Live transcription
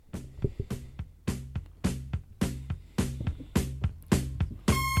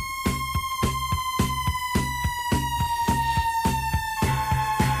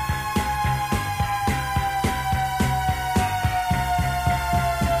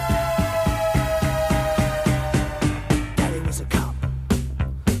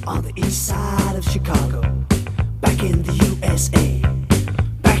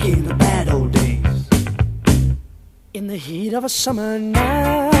heat of a summer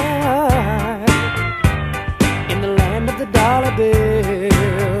night in the land of the dollar bill,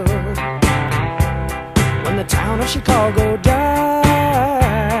 when the town of Chicago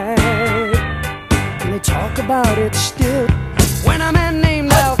died, and they talk about it still. When a man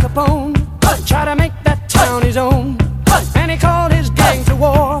named Al Capone tried to make that town his own, and he called his gang to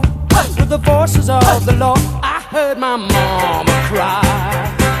war with the forces of the law, I heard my mama cry.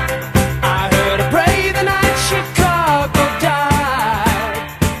 I heard her pray the night Chicago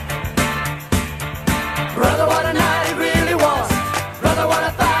died. Brother, what a night it really was. Brother, what I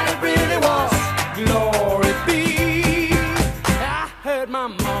thought it really was. Glory be. I heard my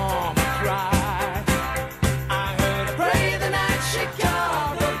mama cry. I heard her pray the night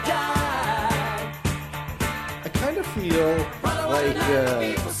Chicago died. I kind of feel like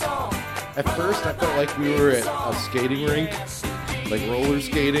at first I felt like we were at a skating rink, like roller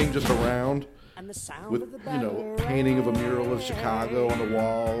skating, just around with, you know, painting of a mural of Chicago on the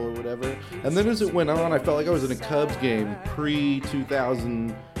wall or whatever. And then as it went on, I felt like I was in a Cubs game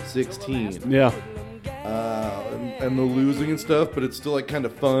pre-2016. Yeah. And the losing and stuff, but it's still like kind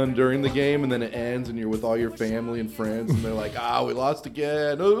of fun during the game, and then it ends and you're with all your family and friends and they're like, we lost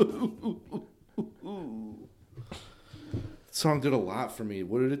again. The song did a lot for me.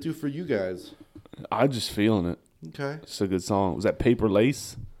 What did it do for you guys? I'm just feeling it. Okay. It's a good song. Was that Paper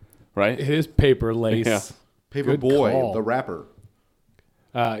Lace? Right? It is Paper Lace. Yeah. Paper Good Boy, call. the rapper.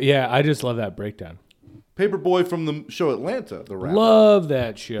 Yeah, I just love that breakdown. Paper Boy from the show Atlanta, the rapper. Love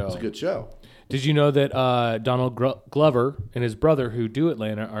that show. It's a good show. Did you know that Donald Glover and his brother, who do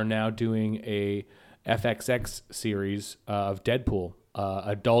Atlanta, are now doing a FXX series of Deadpool?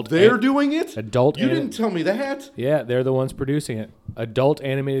 Adult. They're doing it? Adult. You didn't tell me that. Yeah, they're the ones producing it. Adult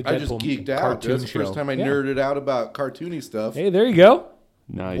animated Deadpool. I just geeked out. Cartoon That's the first show. time I nerded out about cartoony stuff. Hey, there you go.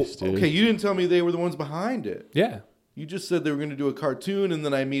 Nice, dude. Okay, you didn't tell me they were the ones behind it. Yeah. You just said they were going to do a cartoon, and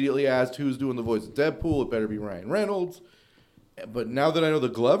then I immediately asked who's doing the voice of Deadpool. It better be Ryan Reynolds. But now that I know the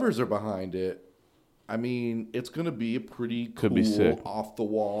Glovers are behind it, I mean, it's going to be a pretty Could cool, be sick. off the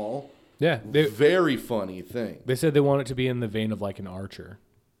wall, Yeah. very funny thing. They said they want it to be in the vein of like an Archer,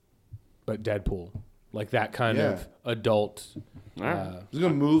 but Deadpool. Like that kind of adult. All right. It's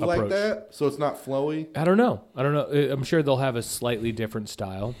going to move like approach. that, so it's not flowy. I don't know. I'm sure they'll have a slightly different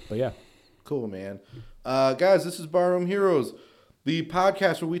style, but yeah. Cool, man. Guys, this is Barroom Heroes, the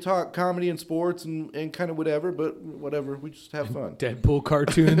podcast where we talk comedy and sports and kind of whatever, but whatever. We just have fun. Deadpool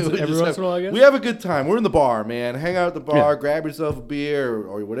cartoons We every just once in a while, I guess. We have a good time. We're in the bar, man. Hang out at the bar, Yeah. grab yourself a beer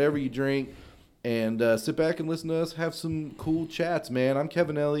or whatever you drink, and sit back and listen to us have some cool chats, man. I'm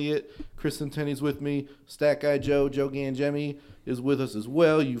Kevin Elliot. Chris Centanni's with me. Stat Guy Joe Gangemi is with us as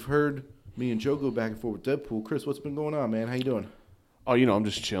well. You've heard me and Joe go back and forth with Deadpool. Chris, what's been going on, man? How you doing? Oh, I'm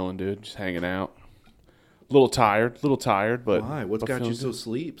just chilling, dude. Just hanging out. A little tired, but Why? What's got you feeling so good.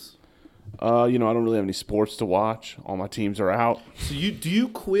 sleeps? I don't really have any sports to watch. All my teams are out. So do you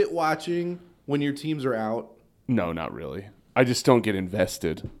quit watching when your teams are out? No, not really. I just don't get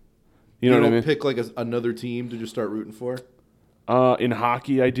invested. You You know what I don't mean? pick like another team to just start rooting for? In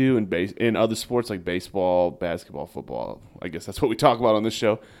hockey, I do. In other sports like baseball, basketball, football, I guess that's what we talk about on this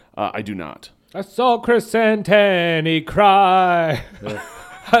show. I do not. I saw Chris Centanni cry.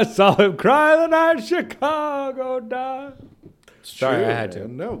 I saw him cry the night Chicago died. Sorry, I had to.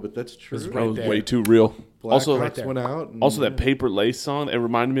 No, but that's true. It's That right was there. way too real. Also, Blackhawks went out. And, also that Paper Lace song, it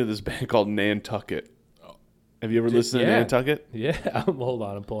reminded me of this band called Nantucket. Have you ever listened to Nantucket? Yeah. Hold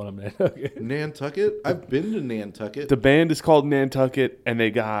on. I'm pulling up Nantucket. Nantucket? I've been to Nantucket. The band is called Nantucket, and they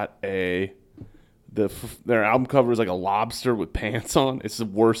got their album cover is like a lobster with pants on. It's the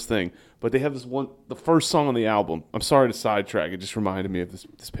worst thing. But they have this one, the first song on the album. I'm sorry to sidetrack. It just reminded me of this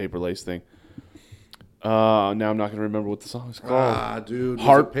Paper Lace thing. Now I'm not going to remember what the song is called. Dude.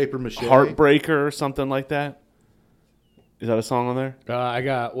 Was it Paper Mache? Heartbreaker or something like that. Is that a song on there? I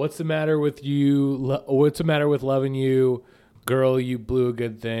got What's the Matter with You? What's the Matter with Loving You? Girl, you blew a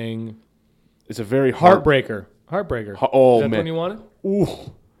good thing. It's a very Heartbreaker. Oh, Is that man. the one you wanted? Ooh.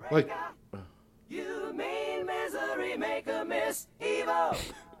 Like, You mean misery make a miss evil.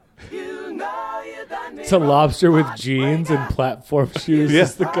 You know you done me It's a wrong. lobster with jeans and platform shoes. Yeah.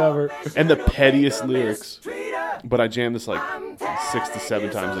 Is the cover. And the pettiest lyrics. Treat her. But I jam this like 6 to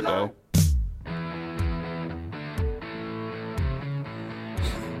 7 times a day.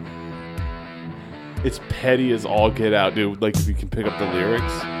 It's petty as all get out, dude. Like, if you can pick up the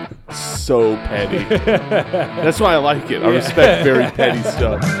lyrics, so petty. That's why I like it. I respect very petty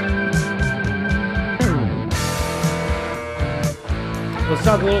stuff. Let's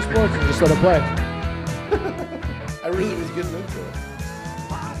talk a little sports and just let it play. I really was getting into it.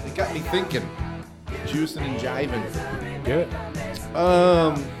 It got me thinking. Juicing and jiving. Get it?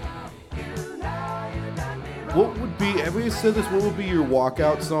 What would be? Have we said this? What would be your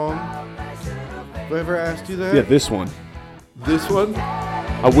walkout song? Have I ever asked you that? Yeah, this one. This one?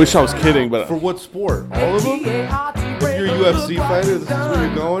 I wish I was kidding, but For what sport? All of them? If you're a UFC fighter, this is where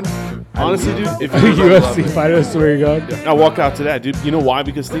you're going? honestly, dude, if UFC fighter, that's where you're going? I walk out to that, dude. You know why?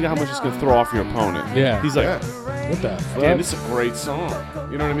 Because think how much it's gonna throw off your opponent. Yeah. He's like, Yeah. What the fuck? damn, this is a great song.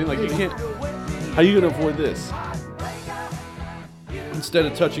 You know what I mean? Like, you can't. How you gonna avoid this? Instead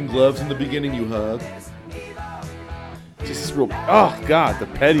of touching gloves in the beginning, you hug. Just this real. Oh God, the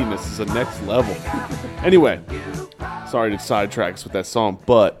pettiness is the next level. Anyway, sorry to sidetrack us with that song,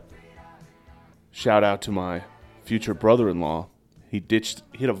 but shout out to my future brother-in-law. He hit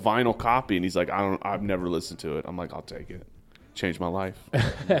a vinyl copy, and he's like, I've never listened to it. I'm like, I'll take it. Changed my life.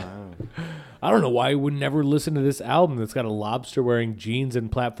 I don't know why I would never listen to this album that's got a lobster wearing jeans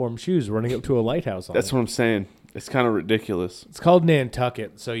and platform shoes running up to a lighthouse on That's it. what I'm saying. It's kind of ridiculous. It's called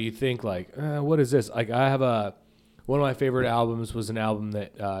Nantucket, so you think like, what is this? Like I have one of my favorite albums was an album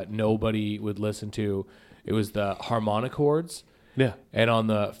that nobody would listen to. It was the Harmonichords. Yeah. And on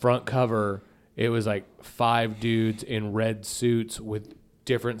the front cover, it was like 5 dudes in red suits with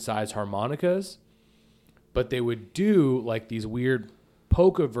different size harmonicas. But they would do like these weird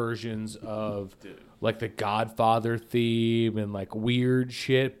polka versions of like the Godfather theme and like weird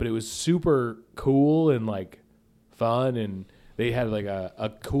shit. But it was super cool and like fun. And they had like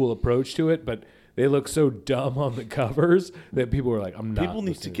a cool approach to it. But they look so dumb on the covers that people were like, I'm not. People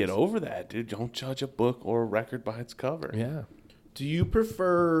need to get over that, dude. Don't judge a book or a record by its cover. Yeah. Do you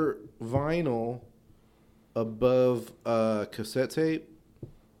prefer vinyl above cassette tape?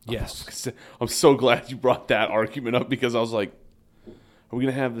 Yes. I'm so glad you brought that argument up because I was like, are we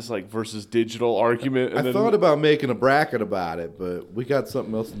going to have this like versus digital argument? I thought about making a bracket about it, but we got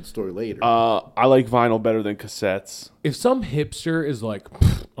something else in the story later. I like vinyl better than cassettes. If some hipster is like,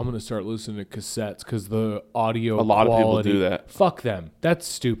 I'm going to start listening to cassettes because the audio A lot of people quality, do that. Fuck them. That's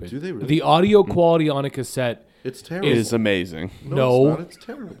stupid. Do they really? The audio quality on a cassette. It's terrible. It is amazing. No. It's not. It's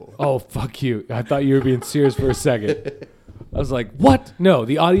terrible. Oh, fuck you. I thought you were being serious for a second. I was like, what? No,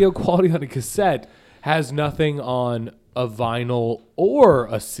 the audio quality on a cassette has nothing on a vinyl or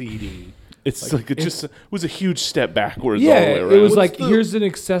a CD. It's like it just was a huge step backwards Yeah, all the way around. it was What's like, the- here's an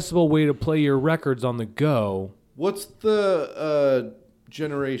accessible way to play your records on the go. What's the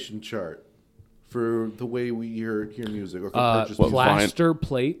generation chart for the way we hear music or can purchase music? Plaster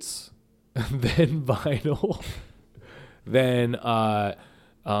plates, then vinyl, then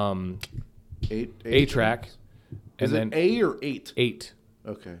Eight 8-track, and Is then it A or 8? 8.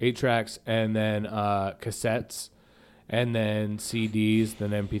 Okay. 8 tracks, and then cassettes, and then CDs,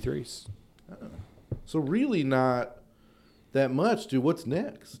 then MP3s. So really not that much, dude. What's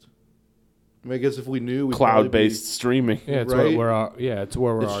next? I mean, I guess if we knew, we'd probably Cloud-based streaming, Yeah, it's Right. it's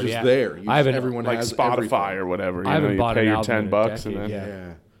where we're It's already just at. there. I haven't Everyone like has Spotify everything. or whatever. You I haven't know, you bought pay an your album in a $10 and then decade,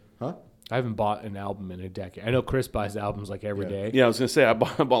 Yeah. Huh? I haven't bought an album in a decade. I know Chris buys albums like every day. Yeah, I was gonna say I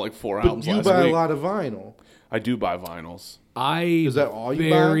bought like 4 But albums you last buy week. a lot of vinyl. I do buy vinyls. Is that all you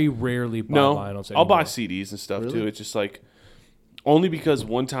very buy? rarely buy No, vinyls I'll buy anymore. CDs and stuff Really? too. It's just like only because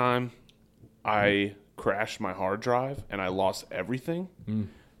one time I crashed my hard drive and I lost everything,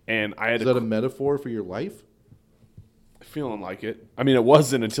 and I had Is that a metaphor for your life? feeling like it. I mean, it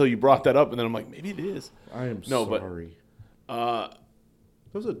wasn't until you brought that up, and then I'm like, maybe it is. I am No, but, sorry.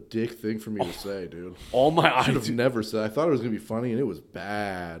 That was a dick thing for me to say, dude. All my I should have iTunes, never said. I thought it was gonna be funny, and it was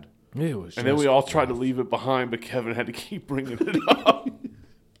bad. It was and then we all tried to leave it behind, but Kevin had to keep bringing it up.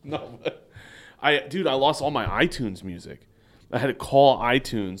 No, but I lost all my iTunes music. I had to call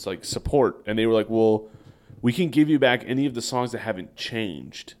iTunes like support, and they were like, "Well, we can give you back any of the songs that haven't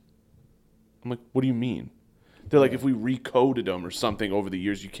changed." I'm like, "What do you mean?" They're like, "If we recoded them or something over the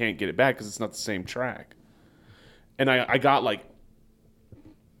years, you can't get it back because it's not the same track." And I got like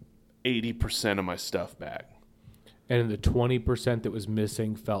 80% of my stuff back. And the 20% that was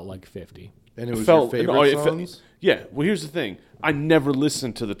missing felt like 50. And it was Felt- your favorite no, it fe- songs. Yeah, well, here's the thing. I never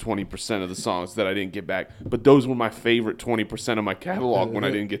listened to the 20% of the songs that I didn't get back, but those were my favorite 20% of my catalog when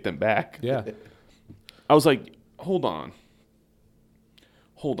I didn't get them back. Yeah. I was like, hold on.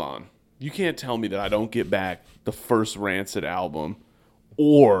 You can't tell me that I don't get back the first Rancid album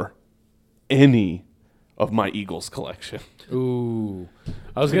or any of my Eagles collection. Ooh.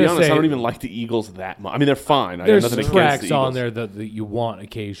 I was To be going to honest, say, I don't even like the Eagles that much. I mean, they're fine. I got there's nothing against tracks the on Eagles. there that you want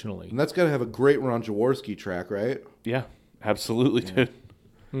occasionally. And that's got to have a great Ron Jaworski track, right? Yeah, absolutely,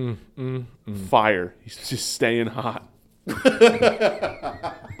 dude. Fire. He's just staying hot.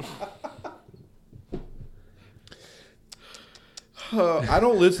 I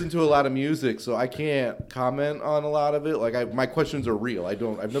don't listen to a lot of music, so I can't comment on a lot of it. Like, my questions are real.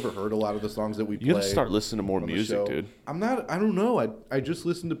 I've never heard a lot of the songs that we play. You got to start listening to more on the music, show. dude. I don't know. I just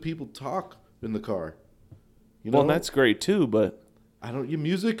listen to people talk in the car. You Well, know? that's great too, but Your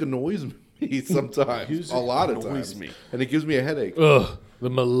music annoys me sometimes. A lot of times. me. And it gives me a headache. Ugh, the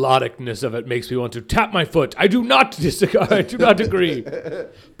melodicness of it makes me want to tap my foot. I do not disagree. I do not agree.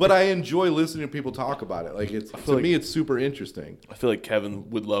 But I enjoy listening to people talk about it. Like, me, it's super interesting. I feel like Kevin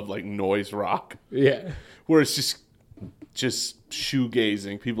would love like noise rock, Yeah. where it's just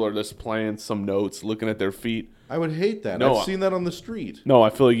shoegazing. People are just playing some notes, looking at their feet. I would hate that. No, I've seen that on the street. No, I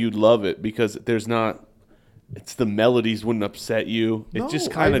feel like you'd love it because it's the melodies wouldn't upset you. It just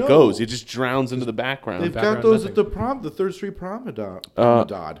No, kind I of know. goes. It just drowns into the background. They've Background got those nothing. at the 3rd Street Promenade.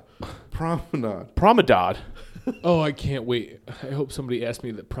 Promenade. Promenade. Oh, I can't wait. I hope somebody asks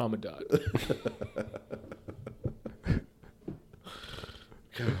me the promenade.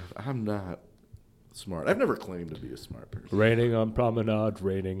 God, I'm not smart. I've never claimed to be a smart person. Raining on promenade,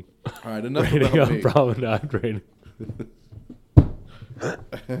 raining. All right, enough Raining about on me. promenade, raining.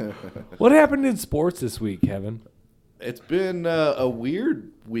 What happened in sports this week, Kevin? It's been a weird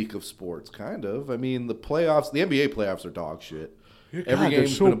week of sports, kind of. I mean, the NBA playoffs are dog shit. Every they're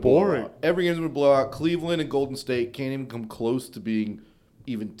game's so been a boring. blowout. Every game's been a blowout. Cleveland and Golden State can't even come close to being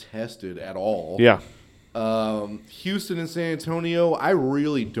even tested at all. Yeah. Houston and San Antonio, I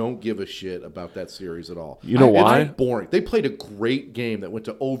really don't give a shit about that series at all. You know why? It's boring. They played a great game that went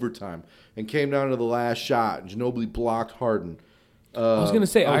to overtime and came down to the last shot, and Ginobili blocked Harden. I was going to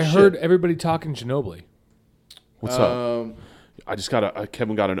say, I shit. heard everybody talking Ginobili. What's up? I just got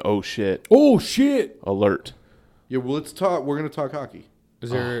Kevin got an oh shit Oh, shit. alert. Yeah, well, let's talk. We're going to talk hockey. Is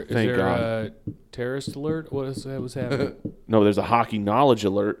there thank God. a terrorist alert? What is that? What's happening? No, there's a hockey knowledge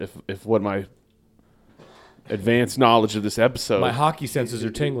alert. If what my advanced knowledge of this episode. My hockey senses are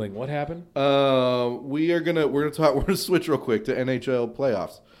tingling. What happened? We're gonna switch real quick to NHL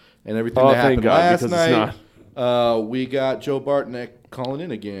playoffs and everything Oh, that thank happened God, last because it's night. We got Joe Bartnick calling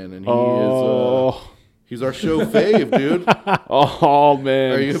in again, and he's our show fave, dude. Oh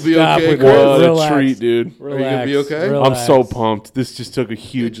man, Are you gonna be Stop okay, with Chris? that. what Relax. a treat, dude. Are you gonna be okay? I'm so pumped. This just took a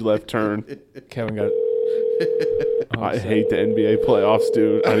huge left turn. Kevin got I hate the NBA playoffs,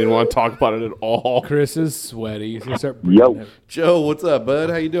 dude. I didn't want to talk about it at all. Chris is sweaty. He's gonna start Yo. breathing. Joe, what's up, bud?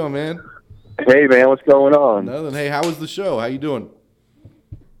 How you doing, man? Hey, man, what's going on? Nothing. Hey, how was the show? How you doing?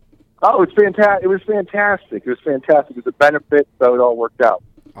 Oh, it's fantastic. It was fantastic. It was fantastic. It was a benefit, so it all worked out.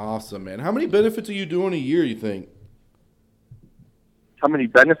 Awesome, man. How many benefits are you doing a year, you think? How many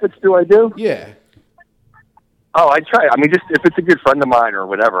benefits do I do? Yeah. Oh, I try. I mean, just if it's a good friend of mine or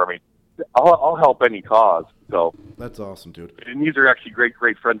whatever. I mean, I'll help any cause. So, That's awesome, dude. and these are actually great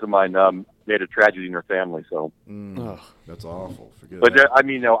friends of mine. They had a tragedy in their family, so. Ugh. That's awful. Forget But that. I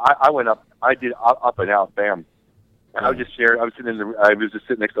mean, no, I went up. I did up and out, bam. And I was just sharing. I was just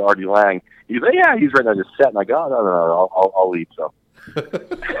sitting next to Artie Lang. He's like, yeah, he's right on the set, and I go, oh, no, I'll leave. So.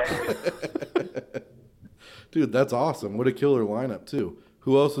 Dude, that's awesome. What a killer lineup, too.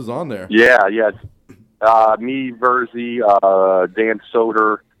 Who else is on there? Yeah. It's, me, Verzi, Dan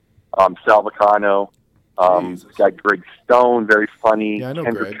Soder, Sal Vacano, Jesus. got Greg Stone, very funny. Yeah, I know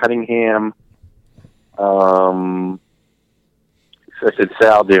Kendrick Greg. Cunningham. I said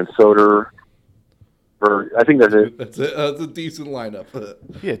Sal, Dan Soder. I think that's it. That's it. That's a decent lineup.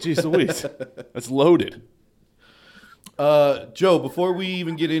 Yeah, geez Louise. That's loaded. Joe, before we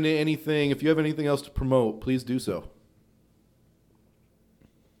even get into anything, if you have anything else to promote, please do so.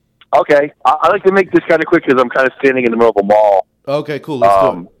 Okay, I like to make this kind of quick because I'm kind of standing in the middle of a mall. Okay, cool.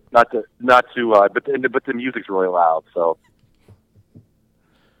 Let's do it. But the music's really loud. So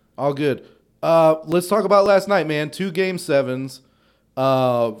All good. Let's talk about last night, man. 2 Game 7s.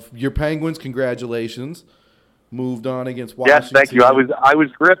 Your Penguins, congratulations. Moved on against Washington. yes, thank you. I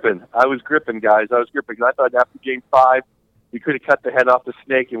was gripping, guys. I was gripping because I thought after Game 5 we could have cut the head off the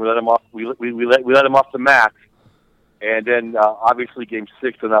snake and we let him off. We let him off the max. And then obviously Game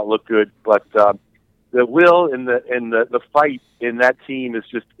 6 did not look good, but the will and the fight in that team is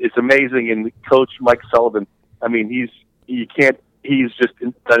it's amazing. And Coach Mike Sullivan, I mean, he's just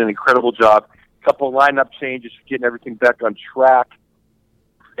done an incredible job. Couple of lineup changes, getting everything back on track.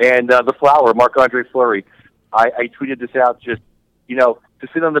 And the flower, Marc-Andre Fleury, I tweeted this out. Just to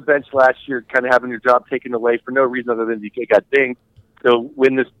sit on the bench last year, kind of having your job taken away for no reason other than you got dinged. So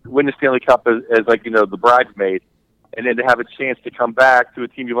win the Stanley Cup as the bridesmaid. And then to have a chance to come back to a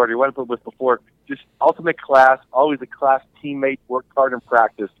team you've already won with before, just ultimate class, always a class teammate, worked hard in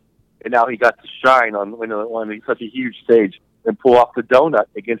practice, and now he got to shine on such a huge stage and pull off the donut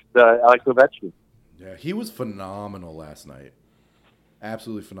against Alex Ovechkin. Yeah, he was phenomenal last night.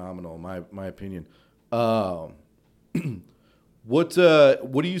 Absolutely phenomenal, in my opinion. What do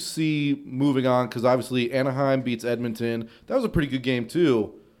you see moving on? Because obviously Anaheim beats Edmonton. That was a pretty good game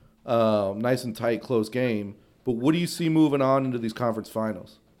too. Nice and tight, close game. But what do you see moving on into these conference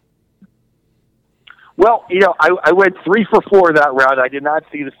finals? Well, I went 3 for 4 that round. I did not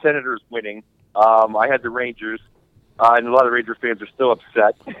see the Senators winning. I had the Rangers, and a lot of Ranger fans are still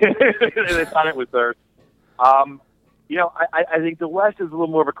upset. They thought it was theirs. I think the West is a little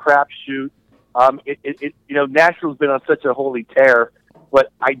more of a crapshoot. Nashville's been on such a holy tear,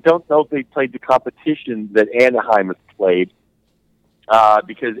 but I don't know if they played the competition that Anaheim has played.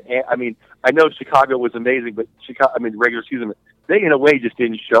 Because I know Chicago was amazing, but regular season, they in a way just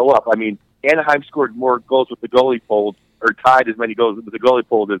didn't show up. Anaheim scored more goals with the goalie pulled, or tied as many goals with the goalie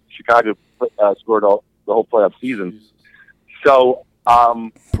pulled as Chicago scored the whole playoff season. Jesus. So I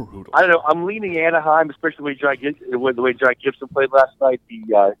don't know. I'm leaning Anaheim, especially the way John Gibson played last night. He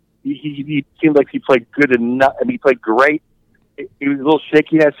seemed like he played good enough. He played great. He was a little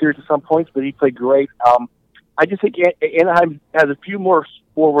shaky in that series at some points, but he played great. I just think Anaheim has a few more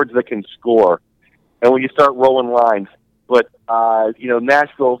forwards that can score, and when you start rolling lines. But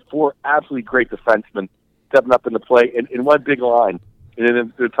Nashville, 4 absolutely great defensemen stepping up in the play, in one big line, and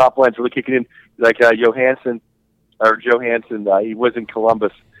then the top lines really kicking in, like Johansson. He was in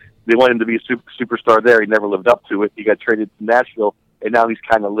Columbus. They wanted him to be a superstar there. He never lived up to it. He got traded to Nashville, and now he's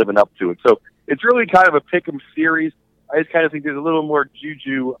kind of living up to it. So it's really kind of a pick 'em series. I just kind of think there's a little more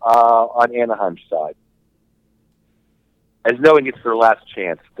juju on Anaheim's side, as knowing it's their last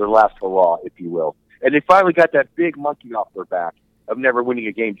chance, their last hurrah, if you will. And they finally got that big monkey off their back of never winning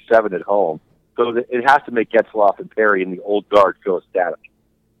a Game 7 at home. So it has to make Getzlaf and Perry and the old guard feel ecstatic.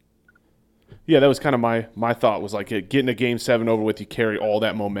 Yeah, that was kind of my thought, was like getting a Game 7 over with, you carry all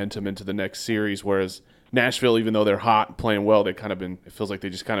that momentum into the next series, whereas Nashville, even though they're hot and playing well, it feels like they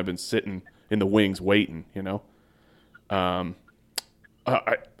just kind of been sitting in the wings waiting, As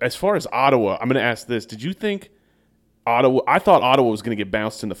far as Ottawa, I'm going to ask this. Did you think I thought Ottawa was going to get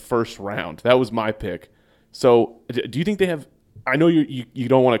bounced in the first round. That was my pick. So do you think they have – I know you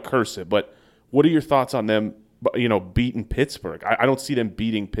don't want to curse it, but what are your thoughts on them, beating Pittsburgh? I don't see them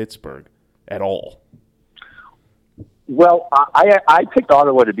beating Pittsburgh at all. Well, I picked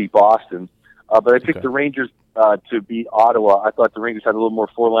Ottawa to beat Boston, but I picked the Rangers to beat Ottawa. I thought the Rangers had a little more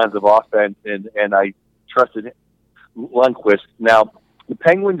 4 lines of offense, and I trusted Lundqvist. Now, the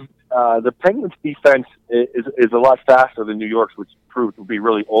Penguins' defense is a lot faster than New York's, which proved to be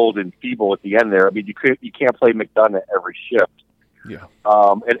really old and feeble at the end there. You can't play McDonough every shift. Yeah.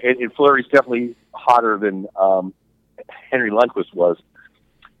 And Fleury's definitely hotter than Henry Lundqvist was.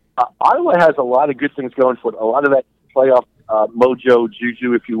 Ottawa has a lot of good things going for it. A lot of that playoff mojo,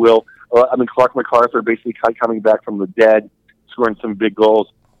 Juju, if you will. Clark MacArthur basically coming back from the dead, scoring some big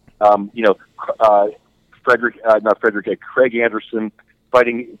goals. Craig Anderson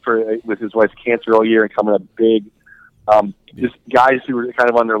fighting with his wife's cancer all year and coming up big. Just guys who were kind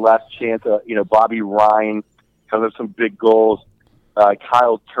of on their last chance. Bobby Ryan coming up some big goals.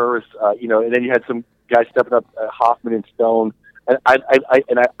 Kyle Turris, and then you had some guys stepping up, Hoffman and Stone. And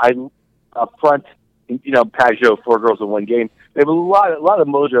I up front, Pajot, 4 goals in 1 game. They have a lot of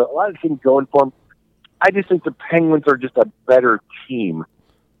mojo, a lot of things going for them. I just think the Penguins are just a better team.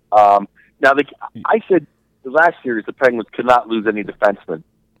 I said the last series the Penguins could not lose any defensemen,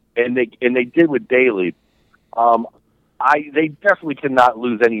 and they did with Daly. They definitely cannot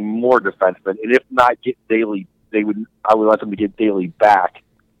lose any more defensemen, and if not get Daly, I would want them to get Daly back.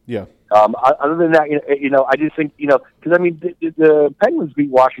 Yeah. Other than that, I just think, because the Penguins beat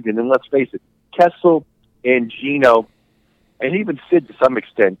Washington, and let's face it, Kessel and Gino, and even Sid to some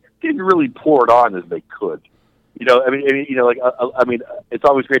extent, didn't really pour it on as they could. It's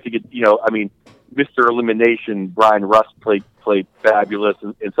always great to get, Mr. Elimination, Brian Rust played fabulous,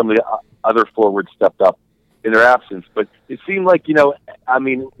 and some of the other forwards stepped up in their absence. But it seemed like,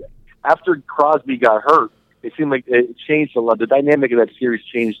 after Crosby got hurt, it seemed like it changed a lot. The dynamic of that series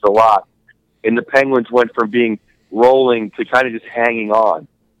changed a lot, and the Penguins went from being rolling to kind of just hanging on.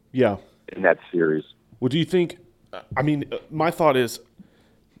 Yeah. In that series. Well, do you think? My thought is,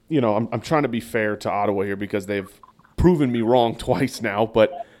 I'm trying to be fair to Ottawa here because they've proven me wrong twice now,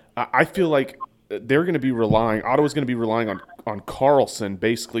 but I feel like Ottawa's going to be relying on Carlson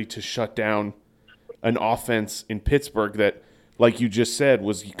basically to shut down an offense in Pittsburgh that, like you just said,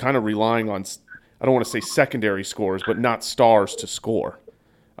 was kind of relying on, I don't want to say secondary scores, but not stars to score.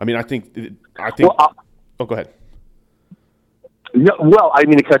 I think. Well, go ahead. No, well, I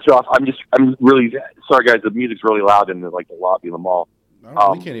mean to cut you off. I'm really sorry, guys. The music's really loud in the lobby of the mall.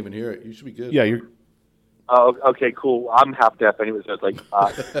 We can't even hear it. You should be good. Yeah, Oh, okay, cool. I'm half deaf anyway, so it's like,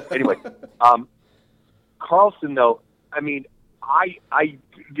 anyway. Carlson, though, I mean, I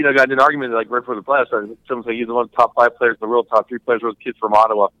got in an argument like right before the playoffs started. Someone saying he's one of the top 5 players in the world, top 3 players were kids from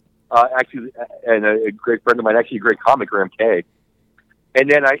Ottawa. Actually, and a great friend of mine, actually a great comic, Graham Kay. And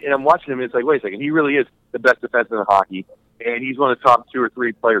then I'm watching him, and it's like, wait a second, he really is the best defenseman in hockey, and he's one of the top 2 or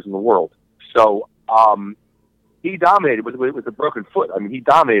 3 players in the world. So he dominated with a broken foot. I mean, he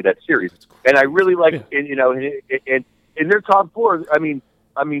dominated that series, and I really like, and in their top 4. I mean,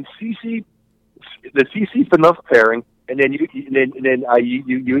 CC, the CC Phaneuf pairing, and then you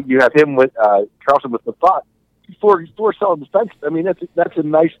have him with Carlson with the thought. Four solid defense. I mean, that's a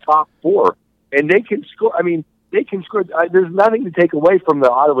nice top 4, and they can score. I mean, they can score. There's nothing to take away from the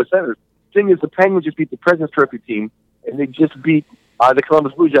Ottawa Senators. The thing is, the Penguins just beat the President's Trophy team, and they just beat the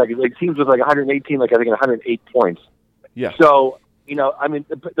Columbus Blue Jackets, like teams with like 118, like I think 108 points. Yeah. So I mean,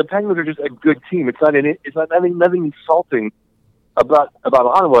 the Penguins are just a good team. It's not nothing insulting about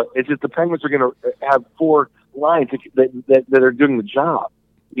Ottawa. It's just the Penguins are going to have 4 lines that are doing the job.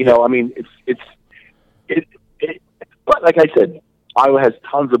 I mean, but like I said, Iowa has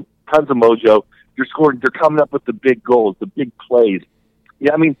tons of mojo. They're scoring. They're coming up with the big goals, the big plays.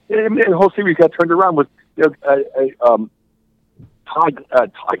 Yeah, I mean, the whole series got turned around with Todd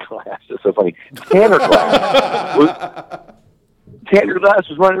Glass. That's so funny. Tanner Glass. Tanner Glass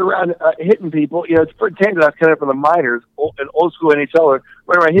was running around hitting people. It's for Tanner Glass coming up from the minors, an old school NHLer,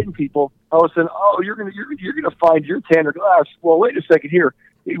 running around hitting people. All of a sudden, you're gonna find your Tanner Glass. Well, wait a second here.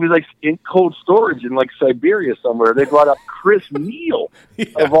 He was like in cold storage in like Siberia somewhere. They brought up Chris Neal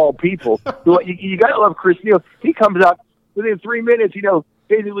of all people. So you gotta love Chris Neal. He comes out within 3 minutes.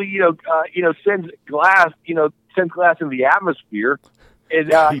 Basically, sends glass in the atmosphere,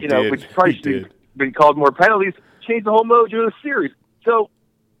 and which probably should have been called more penalties. Changed the whole mojo of the series. So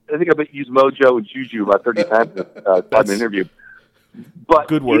I think I've used Mojo and Juju about 30 times in an interview. But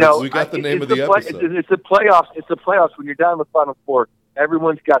good words. We got the name of the episode. It's the playoffs. It's the playoffs. When you're down in the Final Four,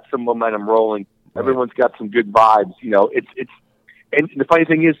 everyone's got some momentum rolling. Right. Everyone's got some good vibes. And the funny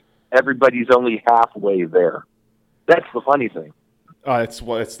thing is, everybody's only halfway there. That's the funny thing. It's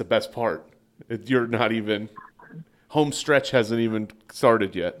the best part. You're not even home stretch hasn't even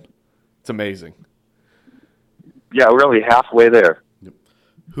started yet. It's amazing. Yeah, we're only halfway there. Yep.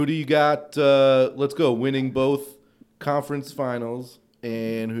 Who do you got? Let's go. Winning both conference finals,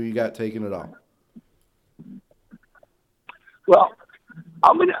 and who you got taking it all? Well,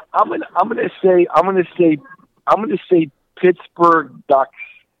 I'm gonna say Pittsburgh Ducks.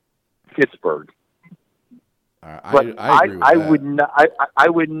 Pittsburgh. But I agree with that. I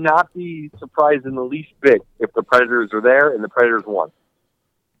would not be surprised in the least bit if the Predators are there and the Predators won.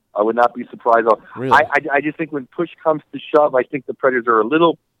 I would not be surprised. Really? I just think when push comes to shove, I think the Predators are a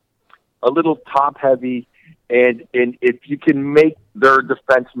little top heavy, and if you can make their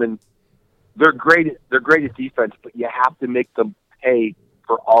defensemen, they're great at defense, but you have to make them pay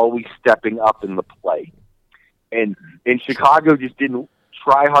for always stepping up in the play. And Chicago just didn't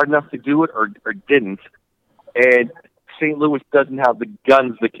try hard enough to do it, or didn't. And St. Louis doesn't have the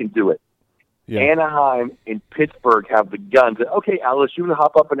guns that can do it. Yeah. Anaheim and Pittsburgh have the guns. Okay, Alice, you want to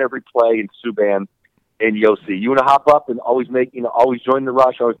hop up in every play, and Subban and Yossi. You want to hop up and always always join the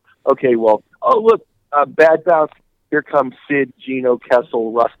rush. Okay, well, look, bad bounce. Here comes Sid, Gino,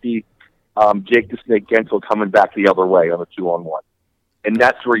 Kessel, Rusty, Jake the Snake Gensel coming back the other way on a 2-on-1. And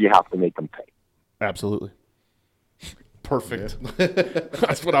that's where you have to make them pay. Absolutely. Perfect. Yeah.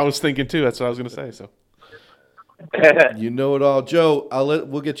 That's what I was thinking, too. That's what I was going to say, so. You know it all. Joe,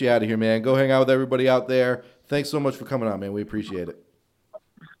 we'll get you out of here, man. Go hang out with everybody out there. Thanks so much for coming on, man. We appreciate it.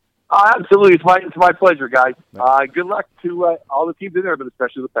 Absolutely. It's my pleasure, guys. Good luck to all the teams in there, but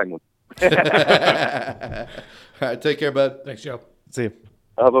especially the Penguins. All right, take care, bud. Thanks, Joe. See you.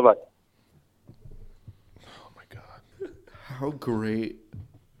 Bye-bye. Oh, my God. How great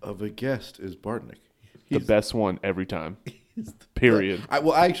of a guest is Bartnick? He's the best one every time. Period. I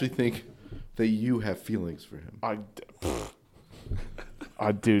actually think that you have feelings for him.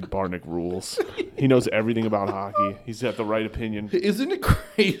 Dude, Bartnick rules. He knows everything about hockey. He's got the right opinion. Isn't it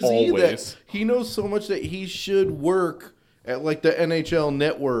crazy always. That he knows so much that he should work at like the NHL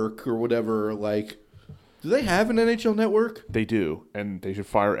Network or whatever? Like, do they have an NHL Network? They do, and they should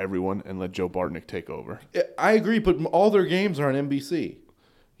fire everyone and let Joe Bartnick take over. I agree, but all their games are on NBC.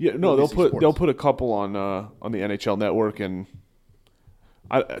 Yeah, no, they'll put a couple on the NHL Network, and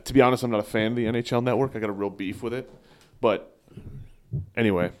to be honest, I'm not a fan of the NHL Network. I got a real beef with it, but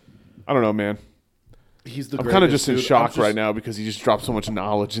anyway, I don't know, man. I'm kind of just in shock right now because he just dropped so much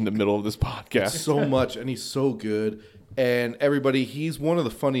knowledge in the middle of this podcast. So much, and he's so good. And everybody, he's one of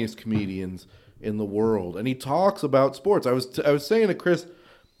the funniest comedians in the world, and he talks about sports. I was saying to Chris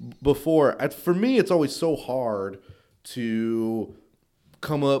before, for me, it's always so hard to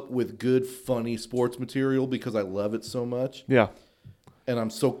come up with good, funny sports material because I love it so much. Yeah. And I'm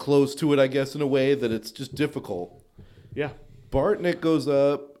so close to it, I guess, in a way that it's just difficult. Yeah. Bartnick goes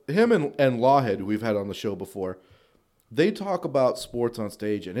up, him and Lawhead, who we've had on the show before, they talk about sports on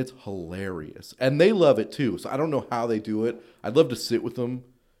stage, and it's hilarious. And they love it, too. So I don't know how they do it. I'd love to sit with them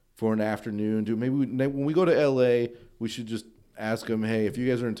for an afternoon. Maybe when we go to L.A., we should just ask them, hey, if you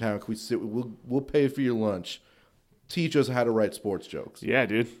guys are in town, can we sit? We'll pay for your lunch. Teach us how to write sports jokes. Yeah,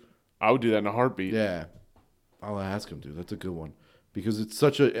 dude. I would do that in a heartbeat. Yeah. I'll ask him, dude. That's a good one. Because it's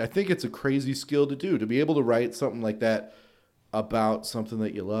I think it's a crazy skill to do, to be able to write something like that about something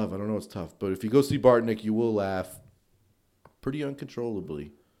that you love. I don't know, it's tough. But if you go see Bartnick, you will laugh pretty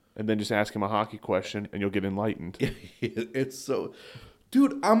uncontrollably. And then just ask him a hockey question, and you'll get enlightened. It's so...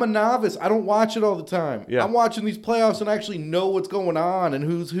 Dude, I'm a novice. I don't watch it all the time. Yeah. I'm watching these playoffs and actually know what's going on and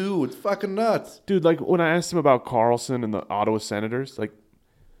who's who. It's fucking nuts. Dude, like when I asked him about Carlson and the Ottawa Senators, like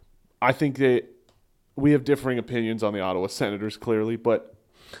I think that we have differing opinions on the Ottawa Senators, clearly, but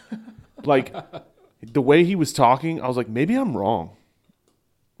like the way he was talking, I was like, maybe I'm wrong.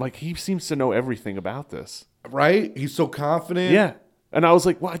 Like he seems to know everything about this. Right? He's so confident. Yeah. And I was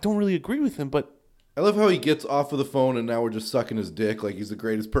like, well, I don't really agree with him, but I love how he gets off of the phone and now we're just sucking his dick like he's the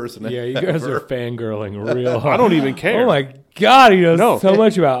greatest person ever. Yeah, you guys are fangirling real hard. I don't even care. Oh my God, he knows so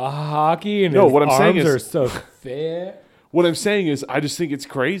much about hockey, and his what I'm saying arms is- are so fit. What I'm saying is I just think it's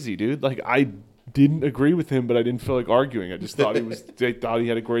crazy, dude. Like I didn't agree with him, but I didn't feel like arguing. I just thought they thought he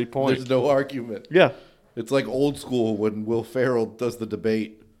had a great point. There's no argument. Yeah. It's like old school when Will Ferrell does the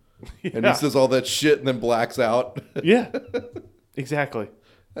debate and he says all that shit and then blacks out. Yeah. Exactly.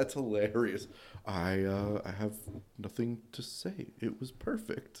 That's hilarious. I have nothing to say. It was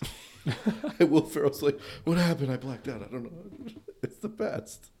perfect. And Will Ferrell's like, what happened? I blacked out. I don't know. It's the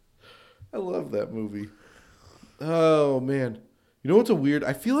best. I love that movie. Oh, man. You know what's a weird...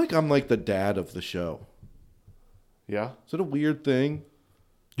 I feel like I'm like the dad of the show. Yeah. Is it a weird thing?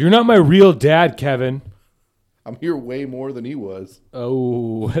 You're not my real dad, Kevin. I'm here way more than he was.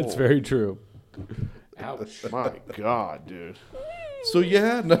 Oh, that's very true. Ouch. My God, dude. So,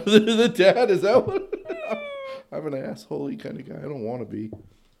 yeah, the dad, is that what... I'm an assholey kind of guy. I don't want to be.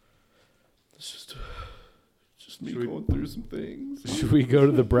 It's just me going through some things. Should we go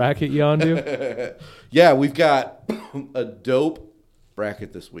to the bracket, Yondu? Yeah, we've got a dope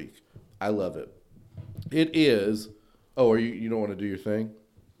bracket this week. I love it. It is... Oh, you don't want to do your thing?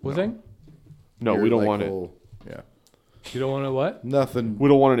 What thing? No, Your, we don't like, want whole- Yeah. You don't want to what? Nothing. it. We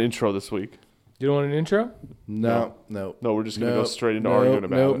don't want an intro this week. You don't want an intro? No. No, we're just going to go straight into arguing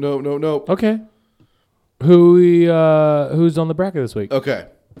about it. No. Okay. Who's on the bracket this week? Okay.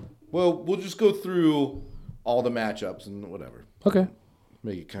 Well, we'll just go through all the matchups and whatever. Okay.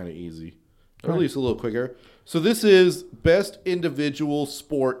 Make it kind of easy. Or at least a little quicker. So this is best individual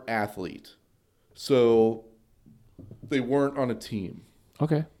sport athlete. So they weren't on a team.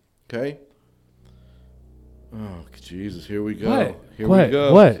 Okay. Okay? Oh, Jesus. Here we go. What? Here What? we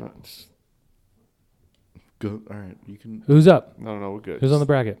go. What? Go. All right. You can. Who's up? No, we're good. Who's on the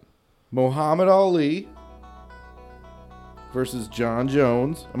bracket? Muhammad Ali versus John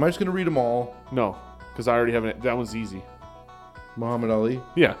Jones. Am I just going to read them all? No, because I already have it. That one's easy. Muhammad Ali?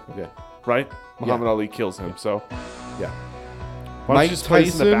 Yeah. Okay. Right? Muhammad Ali kills him, so. Yeah. Why don't Mike you just play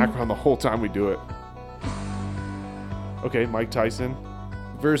this in the Tyson? background the whole time we do it? Okay, Mike Tyson.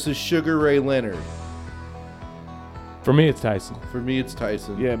 Versus Sugar Ray Leonard. For me, it's Tyson. For me, it's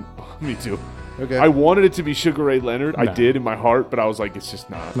Tyson. Yeah, me too. Okay. I wanted it to be Sugar Ray Leonard. I No. did in my heart, but I was like, it's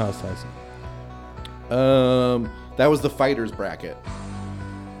just not. No, it's Tyson. That was the fighters bracket.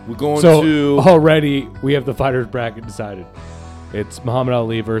 We're going So to already we have the fighters bracket decided. It's Muhammad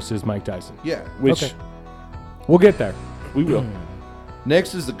Ali versus Mike Tyson. yeah. Which Okay. We'll get there. we will.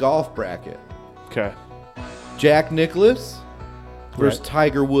 Next is the golf bracket. Okay. Jack Nicklaus versus Right.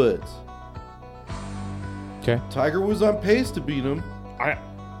 Tiger Woods. Okay. Tiger was on pace to beat him,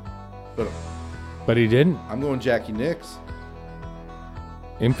 but But he didn't. I'm going Jackie Nicks.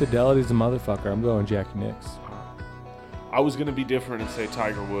 Infidelity's a motherfucker. I'm going Jackie Nicks. I was going to be different and say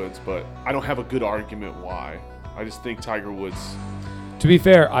Tiger Woods, but I don't have a good argument why. I just think Tiger Woods. To be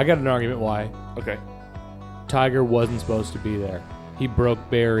fair, I got an argument why. Okay. Tiger wasn't supposed to be there. He broke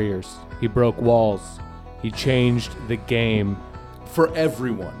barriers. He broke walls. He changed the game, For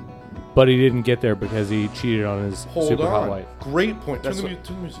everyone. but he didn't get there because he cheated on his Hold super on. hot wife. Great point. Turn That's the, what-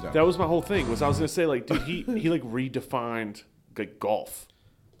 turn the music down. That was my whole thing. Was I was going to say, like, dude, he like redefined like golf.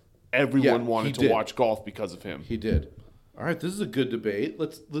 Everyone Yeah, wanted he to did. watch golf because of him. He did. All right, this is a good debate.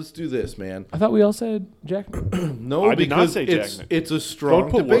 Let's do this, man. I thought we all said Jack. No, I did not because say Jack Nicklaus. it's a strong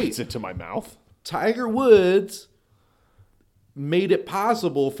Don't put debate. words into my mouth. Tiger Woods made it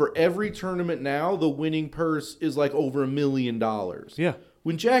possible for every tournament now, the winning purse is like over $1 million. Yeah.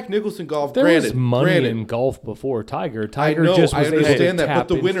 When Jack Nicklaus in golf, There was granted, money in golf before Tiger. Tiger I just was able to understand that, tap but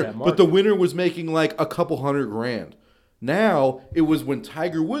the into winner, that but the market. winner was making like a couple $100,000. Now it was when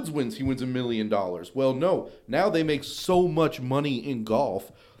Tiger Woods wins, he wins $1 million. Well, no, now they make so much money in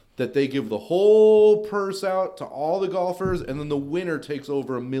golf that they give the whole purse out to all the golfers, and then the winner takes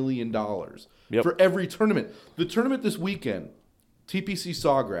over $1 million for every tournament. The tournament this weekend, TPC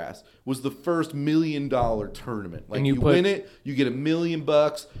Sawgrass, was the first $1 million tournament. Like And you win it, you get $1 million,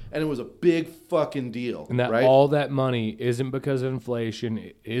 and it was a big fucking deal. And that right? all that money isn't because of inflation.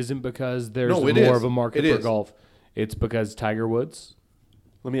 It isn't because there's No, it more is. of a market It for is. golf. It's because Tiger Woods.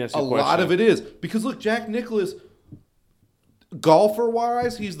 Let me ask you A a question. lot of it is because look, Jack Nicklaus, golfer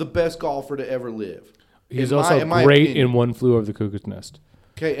wise, he's the best golfer to ever live. He's In also my great opinion. in One Flew Over the Cuckoo's Nest.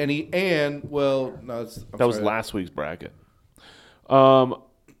 Okay, well, no, That was last week's bracket.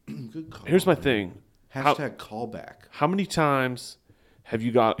 Good call. Here's my thing. Hashtag callback. How many times have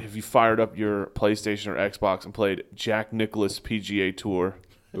you fired up your PlayStation or Xbox and played Jack Nicklaus PGA Tour?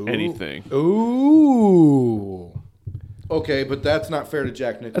 Anything? Ooh. Okay, but that's not fair to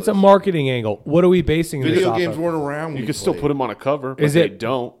Jack Nicklaus. That's a marketing angle. What are we basing this Video off games of? weren't around. When You he could still played. put him on a cover, but Is they it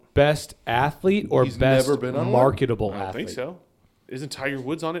don't. best athlete or He's best never been on one? marketable I don't athlete? think so. Isn't Tiger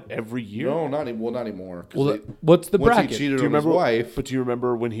Woods on it every year? No, not anymore. 'Cause Well, what's the once bracket? he cheated Do you on his remember? wife. But do you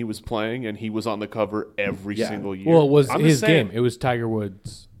remember when he was playing and he was on the cover every Yeah. single year? Well, it was I'm his just saying, game. It was Tiger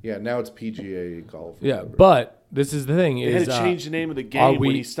Woods. Yeah, now it's PGA golf. or Yeah, whatever. but this is the thing: They had is to change the name of the are game when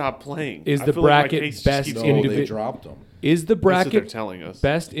we- he stopped playing. is I the feel like my bracket case just best keeps no, going. they individ- dropped him. is the That's what they're bracket telling us.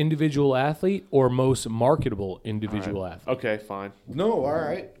 best individual athlete or most marketable individual athlete? Okay, fine. No, all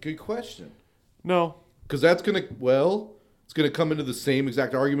right, good question. No, Because it's gonna come into the same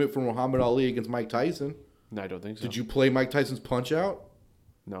exact argument for Muhammad Ali against Mike Tyson. no, I don't think so. Did you play Mike Tyson's Punch Out?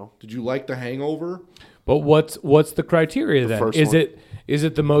 No. Did you like The Hangover? But what's the criteria then? first Is one.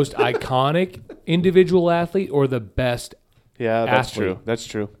 it the most iconic individual athlete or the best? Yeah, that's Athlete. true. That's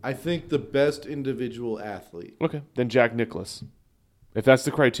true. I think the best individual athlete. Okay, then Jack Nicklaus. If that's the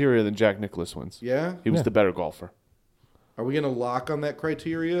criteria, then Jack Nicklaus wins. Yeah? He was Yeah. the better golfer. Are we gonna lock on that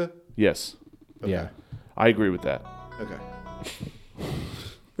criteria? Yes, Yeah. I agree with that. Okay.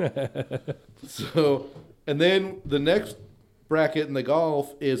 So, and then the next bracket in the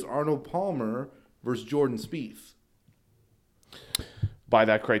golf is Arnold Palmer versus Jordan Spieth. By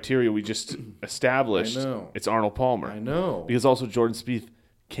that criteria we just established, I know. it's Arnold Palmer. I know. Because also Jordan Spieth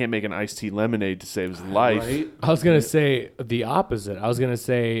can't make an iced tea lemonade to save his life. Right? I was gonna say the opposite. I was gonna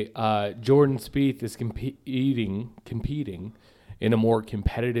say Jordan Spieth is competing in a more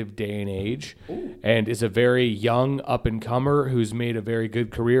competitive day and age, and is a very young up and comer who's made a very good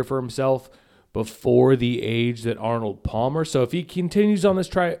career for himself before the age that Arnold Palmer. So if he continues on this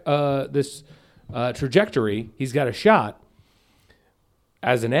trajectory, he's got a shot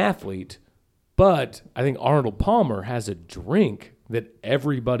as an athlete. But I think Arnold Palmer has a drink that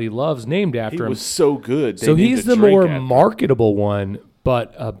everybody loves named He after him. was so good. They So named he's a the drink more after him. marketable one,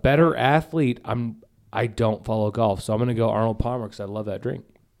 but a better athlete. I don't follow golf, so I'm going to go Arnold Palmer because I love that drink.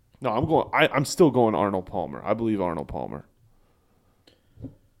 No, I'm still going Arnold Palmer. I believe Arnold Palmer.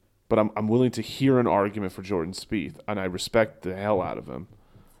 But I'm willing to hear an argument for Jordan Spieth, and I respect the hell out of him.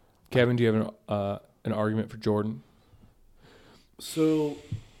 Kevin, do you have an argument for Jordan? So,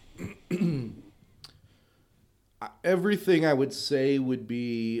 everything I would say would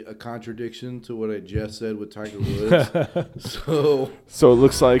be a contradiction to what I just said with Tiger Woods. So it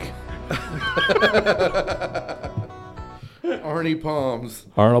looks like Arnie Palms.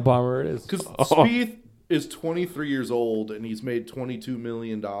 Arnold Palmer it is. Because Spieth is 23 years old and he's made $22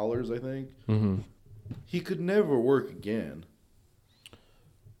 million, I think. Mm-hmm. He could never work again.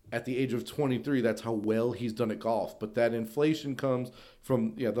 At the age of 23, that's how well he's done at golf. But that inflation comes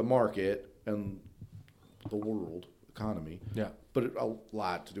from the market and the world economy. Yeah. But a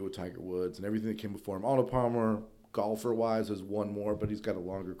lot to do with Tiger Woods and everything that came before him. Arnold Palmer, golfer-wise, has won more, but he's got a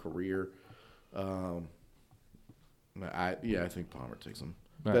longer career. I think Palmer takes him.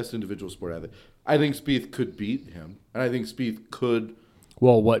 Right. Best individual sport athlete. I think Spieth could beat him, and I think Spieth could.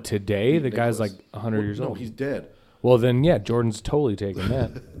 Well, what today? The beat guy's Nicklaus. like 100 years No, old. he's dead. Well, then yeah, Jordan's totally taking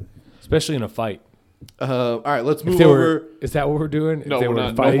that, especially in a fight. All right, let's If move they over. were, is that what we're doing? No, if they we're were not.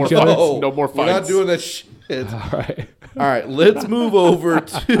 to fight No each more other? fights. No more We're not fights. doing that shit. All right. All right, let's move over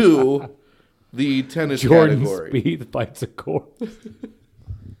to the tennis Jordan category. Spieth fights a corpse.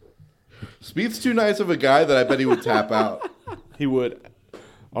 Spieth's too nice of a guy that I bet he would tap out. He would.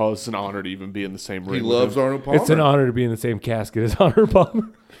 Oh, it's an honor to even be in the same ring. He with loves him. Arnold Palmer. It's an honor to be in the same casket as Arnold Palmer.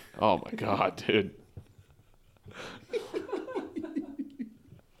 Oh my god, dude.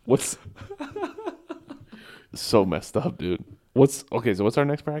 What's so messed up, dude? So what's our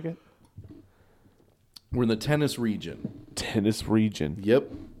next bracket? We're in the tennis region. Tennis region.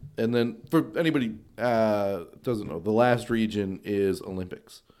 Yep. And then for anybody doesn't know, the last region is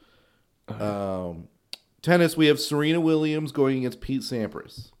Olympics. Tennis, we have Serena Williams going against Pete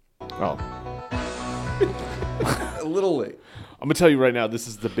Sampras. Oh. A little late. I'm gonna tell you right now, this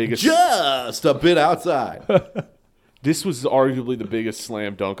is the biggest. Just a bit outside. This was arguably the biggest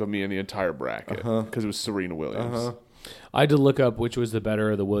slam dunk of me in the entire bracket because it was Serena Williams. I had to look up which was the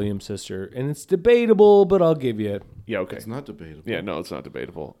better of the Williams sister, and it's debatable, but I'll give you it. Yeah, okay. It's not debatable. Yeah, no, it's not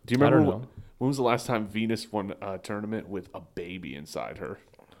debatable. Do you I remember don't know. when was the last time Venus won a tournament with a baby inside her?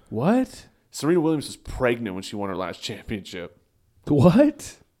 What? Serena Williams was pregnant when she won her last championship.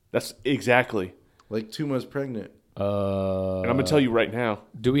 What? That's exactly. Like 2 months pregnant. And I'm gonna tell you right now.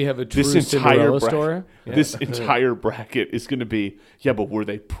 Do we have a true This entire Cinderella story? Yeah. This entire bracket is going to be, yeah, but were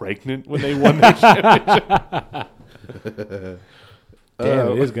they pregnant when they won their championship?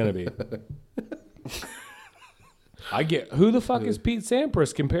 Damn, it is gonna be. I get who the fuck is Pete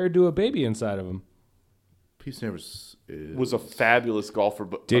Sampras compared to a baby inside of him? Pete Sampras Was a fabulous golfer.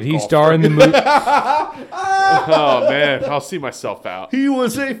 But Did he star in the movie? Oh man, I'll see myself out. He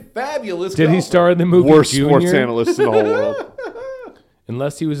was a fabulous Did he golfer. star in the movie Worst Junior? sports analyst in the whole world.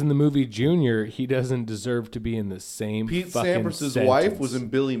 Unless he was in the movie Junior, he doesn't deserve to be in the same. Pete fucking Sampras' sentence. wife was in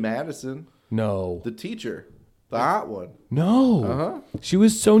Billy Madison, No, the teacher, the hot one. no. She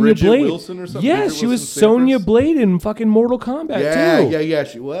was Sonya Bridget Blade. Wilson or something? Yeah, Bridget she was Wilson Sonya Sampras? Blade in fucking Mortal Kombat too. Yeah,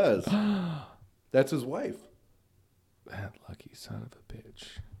 she was. That's his wife. That lucky son of a bitch.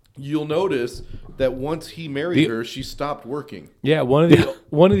 You'll notice that once he married her, she stopped working. Yeah, one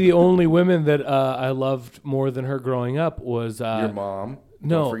of the only women that I loved more than her growing up was Your mom.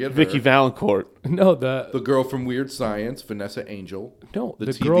 no, Don't forget Vicky her. Valancourt. no The girl from Weird Science, Vanessa Angel. no the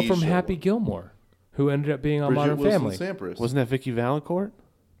TV girl from show. Happy Gilmore, who ended up being on Bridget Modern Wilson Family. Sampras. Wasn't that Vicky Valancourt?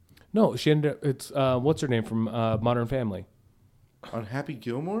 No, she ended up. It's what's her name from Modern Family? on Happy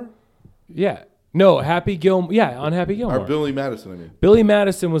Gilmore? Yeah, no, Happy Gilmore. Yeah, on Happy Gilmore. Or Billy Madison, I mean. Billy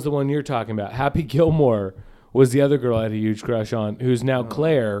Madison was the one you're talking about. Happy Gilmore was the other girl I had a huge crush on, who's now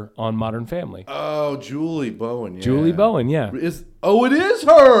Claire on Modern Family. Oh, Julie Bowen, yeah. Julie Bowen, yeah. It is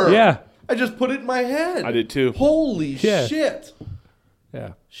her! Yeah. I just put it in my head. I did too. Holy Yeah. shit.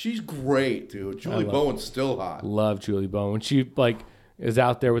 Yeah. She's great, dude. Julie Bowen's still hot. Love Julie Bowen. When she is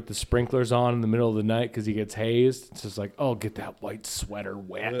out there with the sprinklers on in the middle of the night because he gets hazed, it's just like, oh, get that white sweater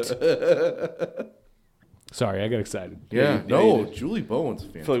wet. Sorry, I got excited. Yeah, you no, did. Julie Bowen's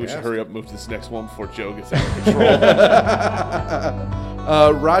fantastic. I feel like we should hurry up and move to this next one before Joe gets out of control.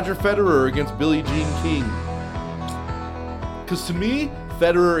 Roger Federer against Billie Jean King. Because to me,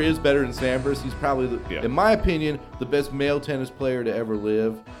 Federer is better than Sampras. He's probably, in my opinion, the best male tennis player to ever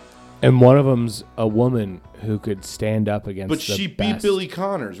live. And one of them's a woman who could stand up against But the she beat best. Billy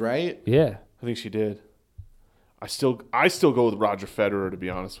Connors, right? Yeah. I think she did. I still go with Roger Federer, to be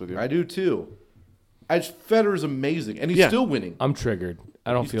honest with you. I do too. Federer's amazing, and he's Yeah. still winning. I'm triggered.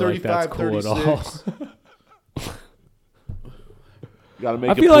 I don't He's feel like that's 35, cool at all. 36. Gotta make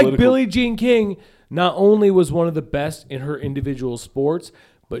I it feel like political. Billie Jean King not only was one of the best in her individual sports,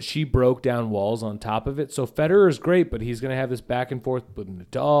 but she broke down walls on top of it. So Federer is great, but he's going to have this back and forth with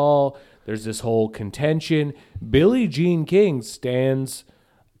Nadal. There's this whole contention. Billie Jean King stands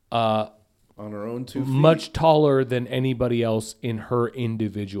On her own 2 feet. much taller than anybody else in her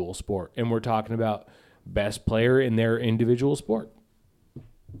individual sport. And we're talking about best player in their individual sport.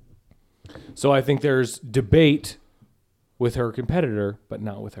 So I think there's debate with her competitor, but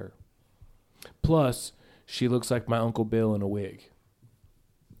not with her. Plus, she looks like my Uncle Bill in a wig.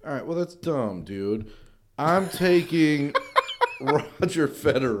 All right, well, that's dumb, dude. I'm taking Roger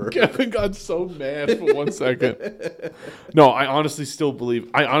Federer. Kevin got so mad for 1 second. No, I honestly still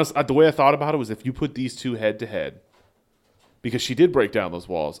believe. The way I thought about it was if you put these two head to head, because she did break down those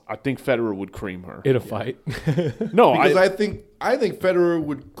walls, I think Federer would cream her. In a fight. No, Because I think Federer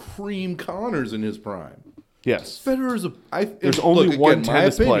would cream Connors in his prime. yes. Federer's There's only one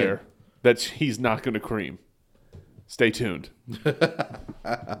tennis player that he's not going to cream. Stay tuned.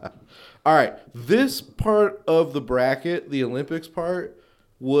 All right, this part of the bracket, the Olympics part,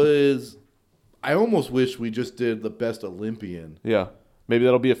 was I almost wish we just did the best Olympian. Yeah, maybe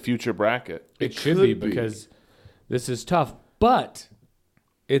that'll be a future bracket. It should could be be. because this is tough, but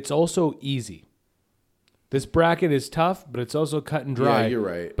it's also easy. This bracket is tough, but it's also cut and dry. Yeah, you're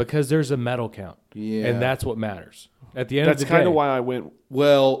right. Because there's a medal count. Yeah. And that's what matters. At the end of the day. That's kind of why I went.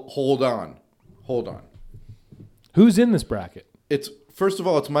 Well, hold on. Who's in this bracket? It's first of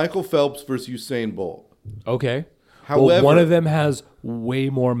all, it's Michael Phelps versus Usain Bolt. Okay. However, one of them has way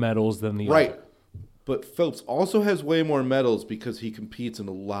more medals than the other. Right. But Phelps also has way more medals because he competes in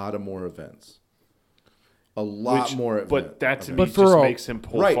a lot of more events. A lot more events. But that to me But just for makes him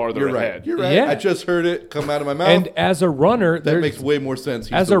pull farther you're ahead. Right. You're right. Yeah. I just heard it come out of my mouth. And as a runner, that makes way more sense.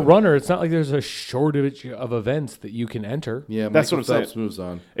 He's As the a winner. runner, it's not like there's a shortage of events that you can enter. Yeah, That's Michael what I'm Phelps saying. moves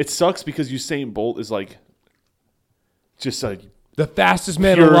on. It sucks because Usain Bolt is like just like The fastest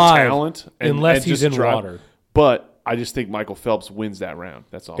man pure alive, talent, unless and he's just in water. But I just think Michael Phelps wins that round.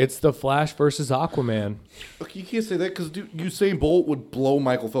 That's all. It's the Flash versus Aquaman. Look, you can't say that because Usain Bolt would blow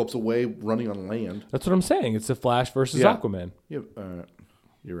Michael Phelps away running on land. That's what I'm saying. It's the Flash versus Yeah. Aquaman. Yeah,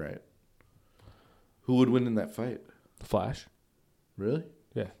 you're right. Who would win in that fight? The Flash. Really?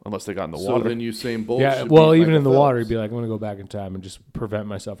 Yeah. Unless they got in the So water. then Usain Bolt. Yeah. should Well, beat even in the Michael water, Phelps. he'd be like, I'm going to go back in time and just prevent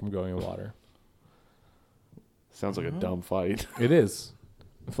myself from going in water. Sounds like a dumb fight. It is.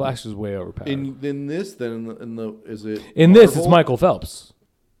 The Flash is way overpowered. In this, then in the is it In this, it's Marvel? Michael Phelps.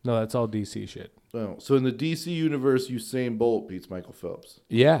 No, that's all DC shit. Oh, so in the DC universe, Usain Bolt beats Michael Phelps.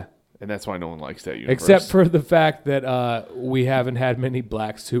 Yeah. And that's why no one likes that universe. Except for the fact that we haven't had many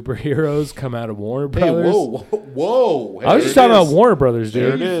black superheroes come out of Warner Hey, Brothers. whoa! I was just talking about Warner Brothers, dude.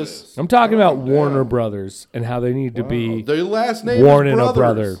 There it is. I'm talking about Calm Warner down. Brothers and how they need to be Their last name Warren is and a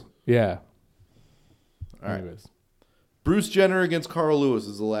Brothers. brother. Yeah. All right. Anyways. Bruce Jenner against Carl Lewis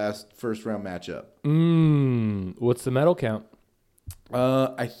is the last first round matchup. What's the medal count?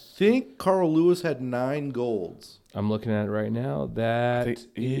 I think Carl Lewis had 9 golds. I'm looking at it right now. That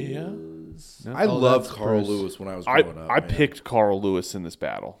yeah. is... I Oh, loved that's Carl Bruce. Lewis when I was I growing up. I man. picked Carl Lewis in this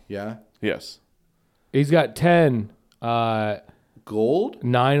battle. Yeah, Yes. He's got 10. gold.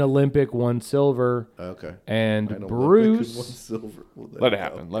 9 Olympic, 1 silver. Okay, And 9 Olympic Bruce... and 1 silver. We'll Let it go.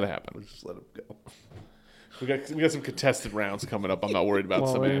 happen. Let it happen. We'll just let him go. We got some contested rounds coming up. I'm not worried about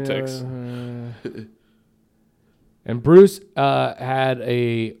semantics. And Bruce had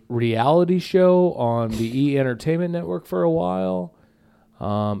a reality show on the E! Entertainment Network for a while.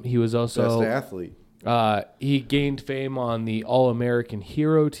 He was also... Best athlete. He gained fame on the All-American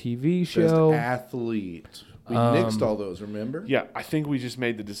Hero TV show. Best athlete. We nixed all those. Remember? Yeah, I think we just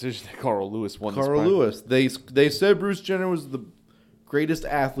made the decision that Carl Lewis won this Carl fight. Lewis. They said Bruce Jenner was the greatest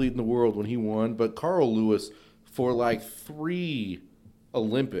athlete in the world when he won, but Carl Lewis for like 3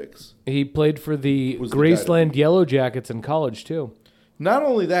 Olympics. He played for the Was the guy to Graceland Yellow Jackets in college, too. Not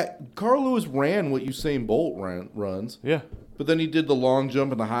only that, Carl Lewis ran what Usain Bolt runs, Yeah. but then he did the long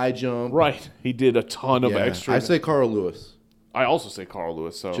jump and the high jump. Right. He did a ton of Yeah, extra. I say Carl Lewis. I also say Carl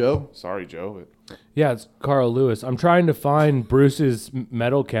Lewis. So Joe? Sorry, Joe. Yeah, it's Carl Lewis. I'm trying to find Bruce's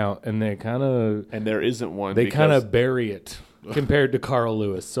medal count, and they kind And there isn't one. of bury it compared to Carl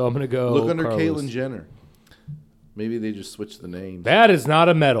Lewis. So I'm going to go Look under Carl Caitlyn Lewis. Jenner. Maybe they just switched the names. That is not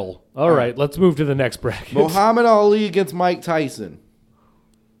a medal. All right, let's move to the next bracket. Muhammad Ali against Mike Tyson.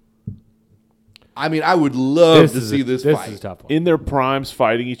 I mean, I would love to see this This fight. is a tough one. in their primes,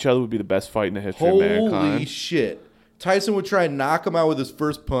 fighting each other would be the best fight in the history of Holy mankind. shit. Tyson would try and knock him out with his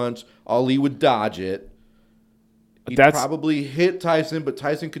first punch. Ali would dodge it. He'd That's- probably hit Tyson, but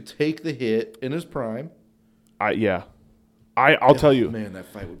Tyson could take the hit in his prime. I'll tell you. Man, that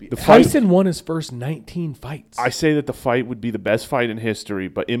fight would be Tyson won his first 19 fights. I say that the fight would be the best fight in history,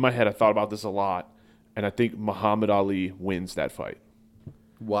 but in my head, I thought about this a lot, and I think Muhammad Ali wins that fight.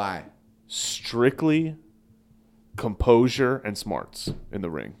 Why? Strictly composure and smarts in the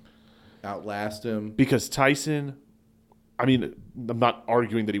ring. Outlast him. Because Tyson, I mean, I'm not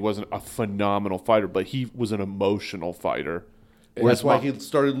arguing that he wasn't a phenomenal fighter, but he was an emotional fighter. And that's why he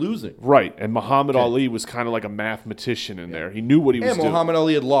started losing. Right, and Muhammad Ali was kind of like a mathematician in there. He knew what he was And doing. Muhammad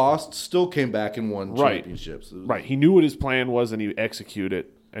Ali had lost, still came back and won Right. championships. It was- Right, he knew what his plan was, and he executed.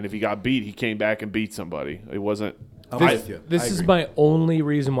 And if he got beat, he came back and beat somebody. It wasn't. I'm with you. This I is agree. my only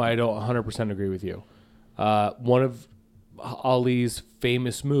reason why I don't 100% agree with you. One of Ali's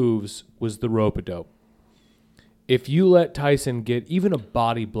famous moves was the rope-a-dope. If you let Tyson get even a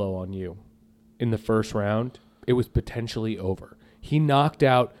body blow on you in the first round, it was potentially over. He knocked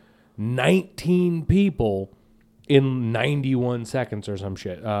out 19 people in 91 seconds or some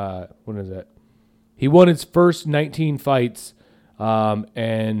shit. What is it? He won his first 19 fights,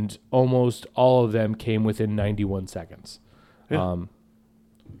 and almost all of them came within 91 seconds. Yeah.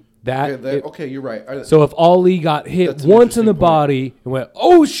 Okay, you're right. So if Ali got hit That's an once in the interesting point. body and went,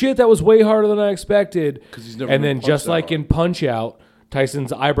 oh shit, that was way harder than I expected, 'Cause he's never and been then just punched like out. in Punch Out,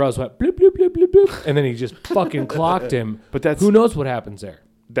 Tyson's eyebrows went bloop, bloop, bloop, bloop, bloop, and then he just fucking clocked him. But that's who knows what happens there.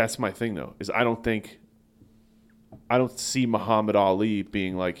 That's my thing, though, is I don't see Muhammad Ali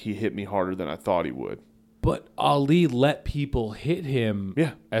being like, he hit me harder than I thought he would. But Ali let people hit him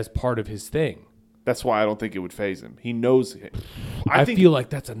as part of his thing. That's why I don't think it would faze him. He knows it. I feel like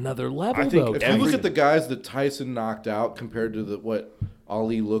that's another level, though. If you look at the guys that Tyson knocked out compared to what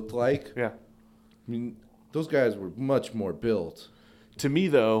Ali looked like, I mean, those guys were much more built. To me,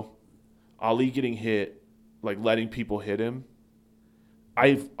 though, Ali getting hit, like letting people hit him,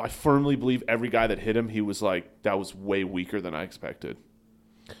 I firmly believe every guy that hit him, he was like, that was way weaker than I expected.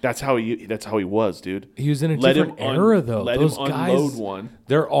 That's how he was, dude. He was in a different era, though. Those him guys, unload one.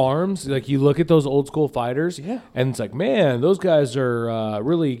 Their arms, like you look at those old school fighters, and it's like, man, those guys are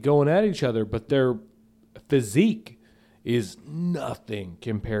really going at each other, but their physique is nothing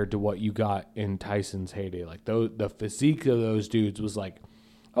compared to what you got in Tyson's heyday. Like the physique of those dudes was like,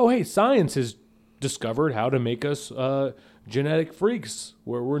 oh, hey, science has discovered how to make us genetic freaks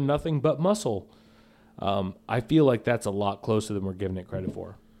where we're nothing but muscle. I feel like that's a lot closer than we're giving it credit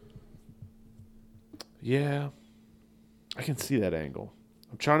for. Yeah, I can see that angle.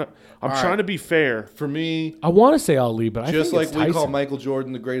 I'm trying to be fair. For me, I want to say Ali, but I just think like it's we Tyson. call Michael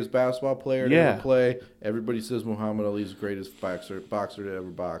Jordan the greatest basketball player to ever play, everybody says Muhammad Ali's the greatest boxer to ever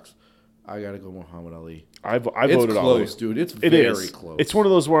box. I gotta go Muhammad Ali. I it's voted close, Ali. dude. It's It very is. close. It's one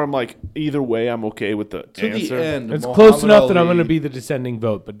of those where I'm like, either way, I'm okay with the to answer. the end. It's Muhammad close enough that I'm Ali- going to be the descending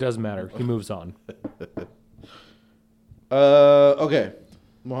vote, but it doesn't matter. He moves on. Okay,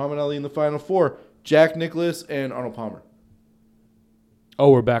 Muhammad Ali in the final four: Jack Nicklaus and Arnold Palmer. Oh,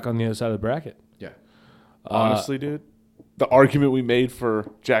 we're back on the other side of the bracket. Yeah, Honestly, dude, the argument we made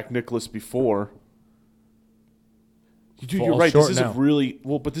for Jack Nicklaus before. Dude, you're Falls right. This short is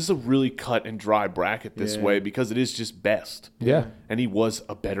now. but this is a really cut and dry bracket this way because it is just best. Yeah. And he was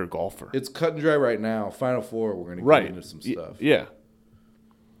a better golfer. it's cut and dry right now. Final four, we're gonna right. get into some stuff. Yeah.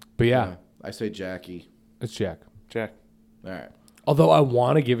 But yeah, I say Jackie. it's Jack. Jack. All right, Although I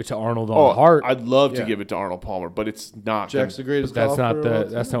want to give it to Arnold on the heart. I'd love to Yeah. give it to Arnold Palmer, but it's not. Jack's the greatest. That's golfer not of all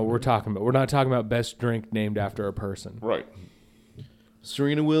that's not what we're talking about. We're not talking about best drink named after a person. Right.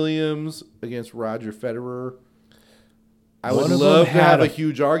 Serena Williams against Roger Federer. I One would of love them to have had a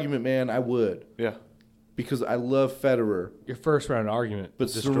huge argument, man. I would. Yeah. Because I love Federer. Your first round argument. But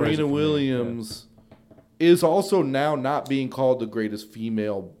destroys it Serena for me. Williams is also now not being called the greatest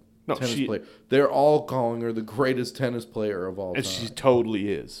female tennis player. They're all calling her the greatest tennis player of all time. And she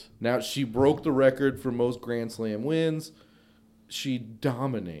totally is. Now, she broke the record for most Grand Slam wins. She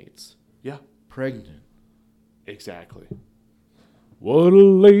dominates. Yeah. Pregnant. Exactly. What a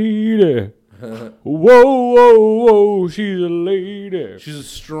lady. Whoa, whoa, whoa, she's a lady. She's a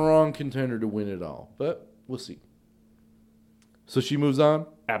strong contender to win it all. But we'll see. So she moves on.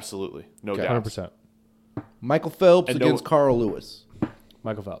 Absolutely. No Okay. doubt. 100%. Michael Phelps And against Carl Lewis.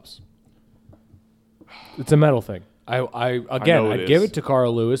 Michael Phelps. It's a medal thing. I'd give it to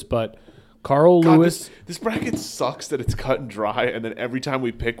Carl Lewis, but Carl God, Lewis. this bracket sucks that it's cut and dry, and then every time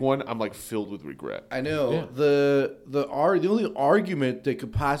we pick one, I'm like filled with regret. I know. Yeah. The only argument that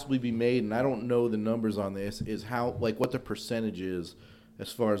could possibly be made, and I don't know the numbers on this, is what the percentage is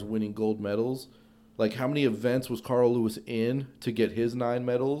as far as winning gold medals. Like, how many events was Carl Lewis in to get his 9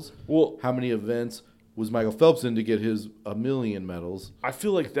 medals? Well, How many events was Michael Phelps in to get his 1,000,000 medals? I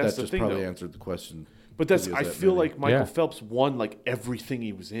feel like that's That the just thing, probably though. answered the question. But that's Because I that feel many. like Michael Yeah. Phelps won like everything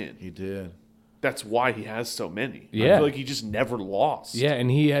he was in. He did. That's why he has so many. Yeah. I feel like he just never lost. Yeah, and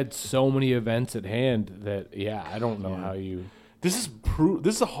he had so many events at hand that I don't know how you. This is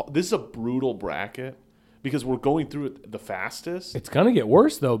this is a brutal bracket because we're going through it the fastest. It's gonna get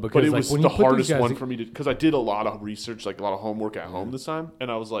worse though because But it like, was when the you put these hardest guys one for me to because I did a lot of research, like a lot of homework at home this time, and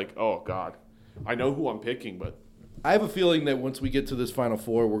I was like, oh god, I know who I'm picking, but I have a feeling that once we get to this Final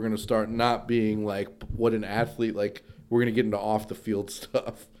Four, we're going to start not being like what an athlete, like we're going to get into off the field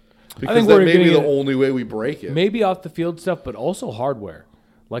stuff. Because think that we're may be gonna the only way we break it. maybe off the field stuff, but also hardware.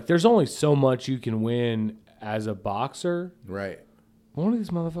 Like there's only so much you can win as a boxer. Right. One of these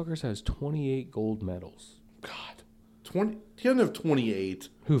motherfuckers has 28 gold medals. God, 20. He doesn't have 28.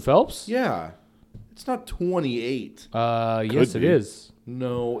 Who, Phelps? Yeah. It's not 28. Yes, it be. is.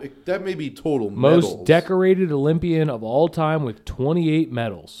 No, that may be total Most medals. decorated Olympian of all time with 28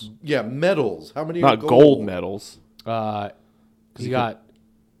 medals. Yeah, medals. How many not are gold medals. He got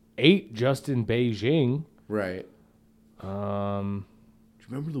 8 just in Beijing, Right. Do you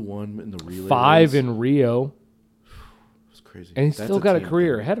remember the one in the relay 5 race? in Rio, It was crazy. and he's That's still got a team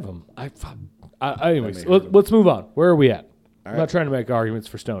career thing. ahead of him. Anyways, That may hurt him. let's move on. Where are we at? I'm right. not trying to make arguments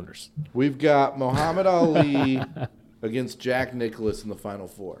for stoners. We've got Muhammad Ali against Jack Nicklaus in the Final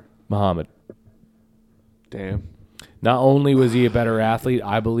Four? Muhammad. Damn. Not only was he a better athlete,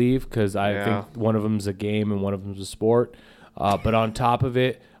 I believe, because I Yeah. think one of them's a game and one of them's a sport. But on top of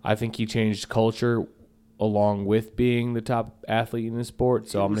it, I think he changed culture along with being the top athlete in the sport.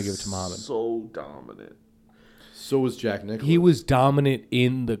 So I'm going to give it to Muhammad. So dominant. So was Jack Nicklaus. He was dominant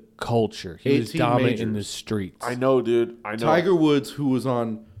in the culture. He was 18 dominant in the majors. streets. I know, dude. I know. Tiger Woods, who was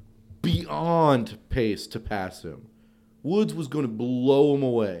on beyond pace to pass him. Woods was going to blow him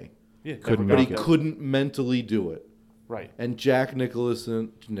away, Yeah, Couldn't never but he got there. couldn't mentally do it. Right. And Jack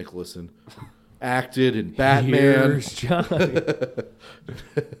Nicholson acted in Batman. Here's Johnny.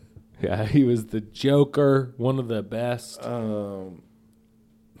 Yeah, he was the Joker, one of the best. No,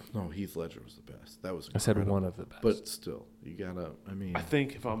 Heath Ledger was the best. That was I said incredible. one of the best. But still, you gotta. I mean, I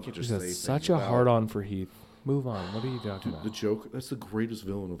think if I'm just He's say got things such a about hard-on for Heath. Move on. What are you talking the about? Joker. That's the greatest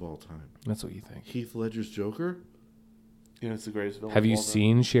villain of all time. That's what you think. Heath Ledger's Joker. you know, it's the greatest villain. Have of you all time.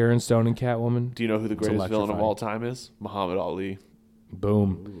 seen Sharon Stone and Catwoman? Do you know who the It's greatest villain of electrifying. all time is? Muhammad Ali.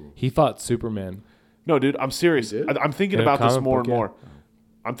 Boom. He fought Superman. No, dude, I'm serious. He did? I'm thinking In a about this comic more book, and yeah. more.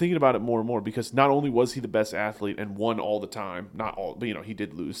 I'm thinking about it more and more because not only was he the best athlete and won all the time, not all, but he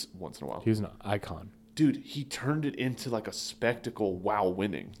did lose once in a while. He was an icon. Dude, he turned it into like a spectacle while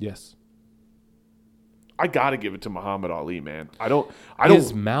winning. Yes. I gotta give it to Muhammad Ali, man. I don't.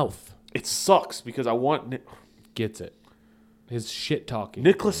 His mouth It sucks because I want gets it. His shit talking.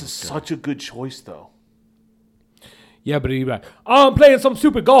 Nicholas is such a good choice though. Yeah, but he'd be like, I'm playing some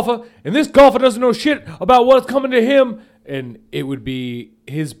stupid golfer, and this golfer doesn't know shit about what's coming to him. And it would be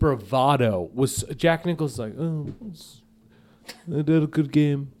his bravado. Was Jack Nicklaus like, I did a good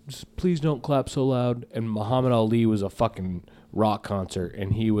game. Just please don't clap so loud. And Muhammad Ali was a fucking rock concert,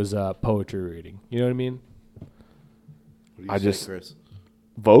 and he was poetry reading. You know what I mean? What do I you say, just- Chris?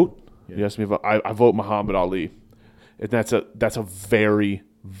 Vote? You asked me if I vote Muhammad Ali. And that's a very,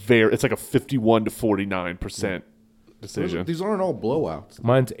 very, it's like a 51 to 49% decision. These aren't all blowouts.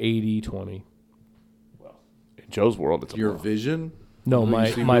 Mine's 80-20. In Joe's world, it's a Your blowout. vision. No, Who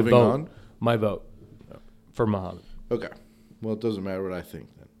you see my moving vote. on? My vote for Muhammad. Okay. Well, it doesn't matter what I think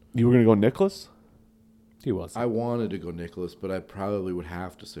then. You were gonna go Nicholas? He was. I wanted to go Nicholas, but I probably would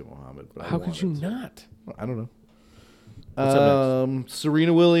have to say Muhammad. But How could you not? I don't know. What's up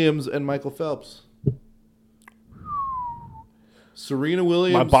Serena Williams and Michael Phelps. Serena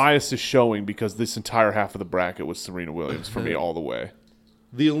Williams. My bias is showing because this entire half of the bracket was Serena Williams for me all the way.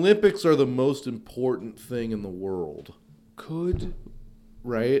 The Olympics are the most important thing in the world, Could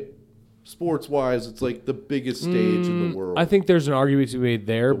right? Sports-wise, it's like the biggest stage in the world. I think there's an argument to be made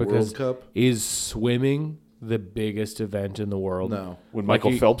there The because World Cup? is swimming the biggest event in the world? No. When Like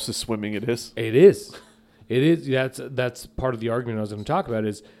Michael he- Phelps is swimming, it is. It is. It is. That's part of the argument I was going to talk about.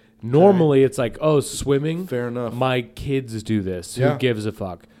 Is normally it's like, oh, swimming. Fair enough. My kids do this. Yeah. Who gives a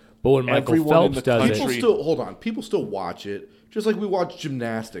fuck? But when Michael Everyone in Phelps the does People country- it, still hold on. People still watch it, just like we watch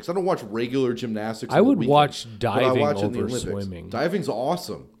gymnastics. I don't watch regular gymnastics. I on the would weekend, watch but I diving watch it in the over Olympics. swimming. Diving's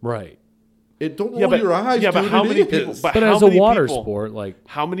awesome. right? It don't roll your eyes. yeah, but dude, how it many is. people? But how as a many water people- sport, like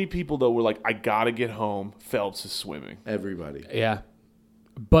How many people though were like, I gotta get home. Phelps is swimming. Everybody. yeah.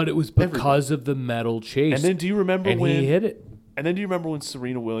 But it was because of the medal chase. And then do you remember and when he hit it? And then do you remember when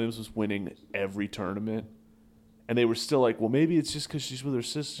Serena Williams was winning every tournament? And they were still like, well, maybe it's just because she's with her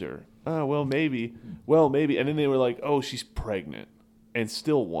sister. Oh, well, maybe. Well, maybe. And then they were like, oh, she's pregnant. And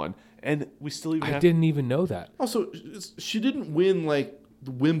still won. And we still even I have... didn't even know that. Also, she didn't win like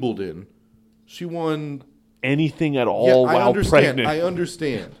Wimbledon. She won. anything at Yeah, all I while understand. pregnant. I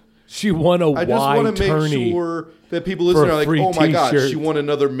understand. She won a I just wide want to make tourney. sure that people listening a are like, free oh my god, t-shirt. she won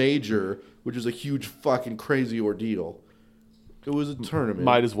another major, which is a huge fucking crazy ordeal. It was a tournament.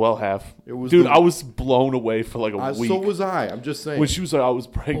 Might as well have. It was Dude, the- I was blown away for like a week. So was I. I'm just saying. when she was like, I was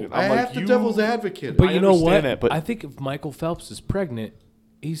pregnant. I I'm have like, the you... devil's advocate. But I you know what? understand that, but- I think if Michael Phelps is pregnant,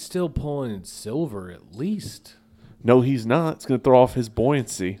 he's still pulling in silver at least. No, he's not. It's going to throw off his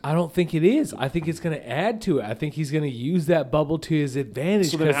buoyancy. I don't think it is. I think it's going to add to it. I think he's going to use that bubble to his advantage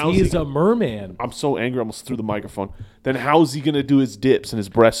So then because how's he is he- a merman. I'm so angry I almost threw the microphone. Then how's he going to do his dips and his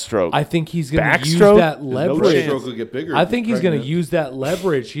breaststroke? I think he's going to use Backstroke? that There's no leverage. chance. Stroke will get bigger. I if think he's he's going to pregnant. use that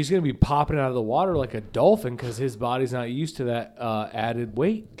leverage. He's going to be popping out of the water like a dolphin because his body's not used to that added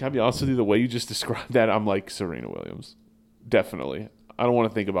weight. Can I be honest with you? The way you just described that, I'm like Serena Williams. Definitely. I don't want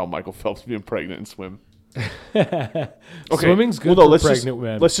to think about Michael Phelps being pregnant and swim. Okay. Swimming's good well, no, for let's pregnant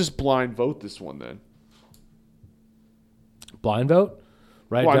women. Let's just blind vote this one then. Blind vote?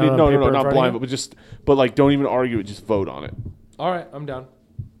 Right? Well, I down mean, on no, paper in not front of blind you? vote, but like, don't even argue it. Just vote on it. All right, I'm down.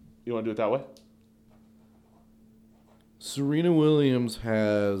 You want to do it that way? Serena Williams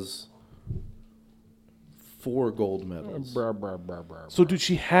has 4 gold medals. So, dude,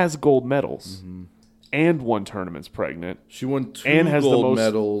 she has gold medals and won tournaments pregnant. She won 2 and has gold the most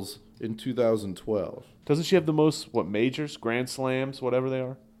medals in 2012. Doesn't she have the most, majors, Grand Slams, whatever they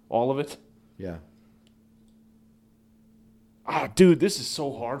are? All of it? Yeah. Ah, dude, this is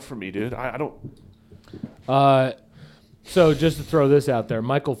so hard for me, dude. I don't... So just to throw this out there,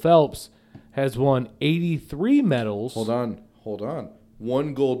 Michael Phelps has won 83 medals. Hold on.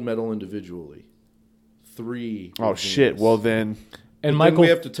 1 gold medal individually. 3. Oh, shit. Well, then... And then we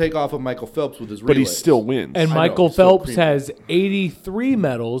have to take off of Michael Phelps with his relays. But he still wins. And Michael Phelps has 83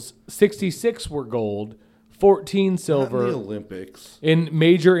 medals. 66 were gold, 14 silver. Not in the Olympics. In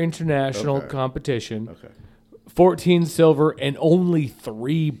major international competition. Okay. 14 silver and only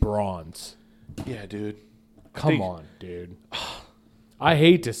 3 bronze. Yeah, dude. Come on, dude. I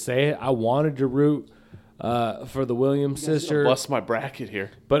hate to say it. I wanted to root for the Williams sister. Bust my bracket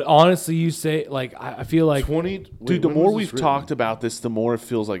here. But honestly, you say, like, I feel like... Dude, the more we've talked about this, the more it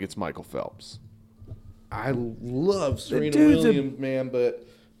feels like it's Michael Phelps. I love Serena Williams, man, but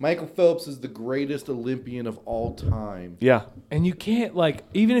Michael Phelps is the greatest Olympian of all time. Yeah. And you can't, like,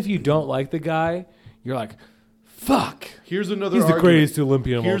 even if you don't like the guy, you're like, fuck. Here's another He's argument. the greatest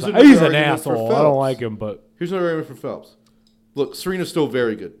Olympian of all Here's time. another He's an argument for asshole. I don't Phelps. like him, but... Here's another argument for Phelps. Look, Serena's still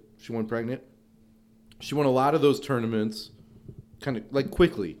very good. She won pregnant. She won a lot of those tournaments kind of like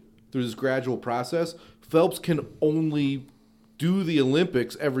quickly through this gradual process. Phelps can only do the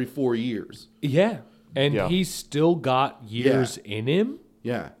Olympics every 4 years. Yeah. And he's still got years in him.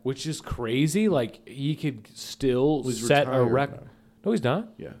 Yeah. Which is crazy. Like, he could still set a record. No, he's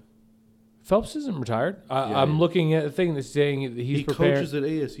not. Yeah. Phelps isn't retired. I'm looking at a thing that's saying that he coaches at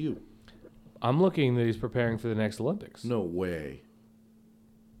ASU. I'm looking that he's preparing for the next Olympics. No way.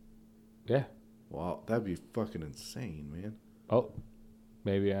 Yeah. Wow, that'd be fucking insane, man. Oh,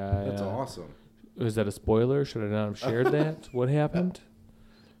 maybe That's awesome. Was that a spoiler? Should I not have shared that? What happened?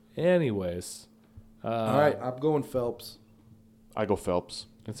 Anyways. All right, I'm going Phelps. I go Phelps.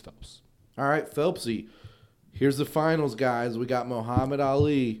 It's Phelps. All right, Phelpsy. Here's the finals, guys. We got Muhammad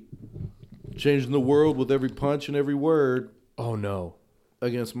Ali changing the world with every punch and every word. Oh, no.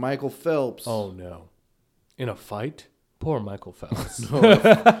 Against Michael Phelps. Oh, no. In a fight? Poor Michael Phelps. No,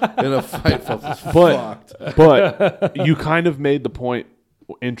 in a fight, Phelps is fucked. But you kind of made the point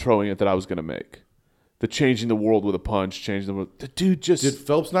introing it that I was going to make. The changing the world with a punch, changing the world. The dude just... Did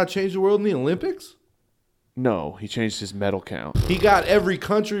Phelps not change the world in the Olympics? No, he changed his medal count. He got every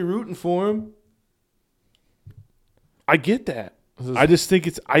country rooting for him. I get that. I just think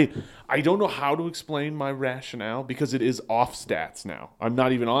it's... I don't know how to explain my rationale because it is off stats now. I'm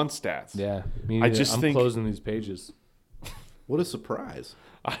not even on stats. Yeah. I'm closing these pages. What a surprise.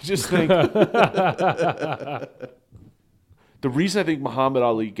 I just think... the reason I think Muhammad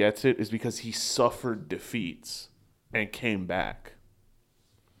Ali gets it is because he suffered defeats and came back.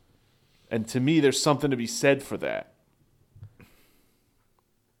 And to me, there's something to be said for that.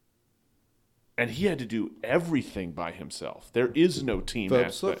 And he had to do everything by himself. There is no team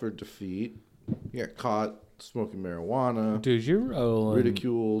Phelps aspect. suffered defeat. He got caught smoking marijuana. Dude, you're rolling.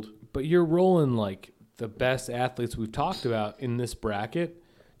 Ridiculed. But you're rolling like the best athletes we've talked about in this bracket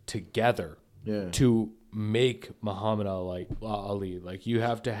together to make Muhammad Ali. Like, you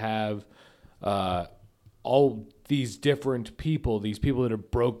have to have all these different people, these people that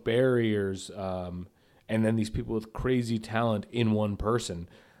have broke barriers, and then these people with crazy talent in one person.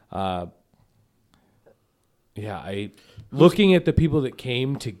 Looking at the people that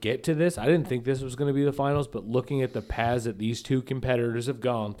came to get to this, I didn't think this was going to be the finals, but looking at the paths that these two competitors have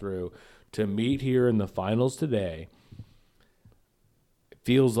gone through to meet here in the finals today, it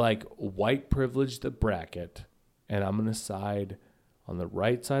feels like white privilege the bracket, and I'm going to side on the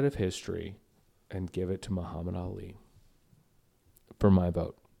right side of history and give it to Muhammad Ali for my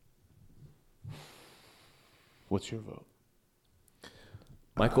vote. What's your vote?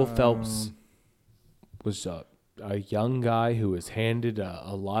 Michael Phelps was a young guy who was handed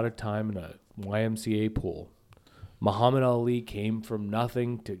a lot of time in a YMCA pool. Muhammad Ali came from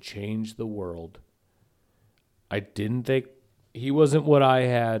nothing to change the world. I didn't think he wasn't what I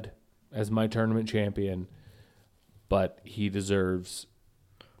had as my tournament champion, but he deserves.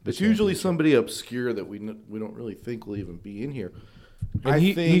 It's usually somebody obscure that we don't really think will even be in here. And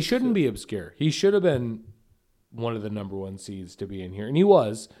he shouldn't be obscure. He should have been one of the number one seeds to be in here, and he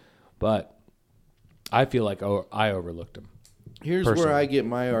was, but I feel like I overlooked him. Here's personally. where I get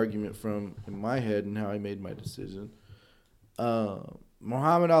my argument from in my head and how I made my decision.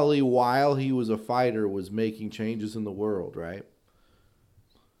 Muhammad Ali, while he was a fighter, was making changes in the world, right?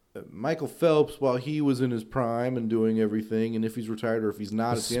 Michael Phelps, while he was in his prime and doing everything, and if he's retired or if he's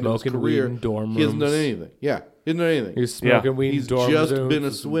not at the end of his Smoking career, weed in dorm he hasn't done rooms. anything. Yeah, he hasn't done anything. He's smoking weed He's in dorm just rooms been a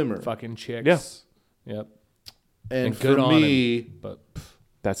with some swimmer. Fucking chicks. Yeah. Yep. And good for on me, him, but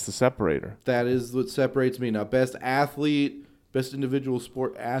That's the separator. that is what separates me. Now, best athlete, best individual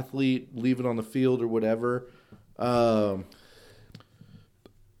sport athlete, leave it on the field or whatever. but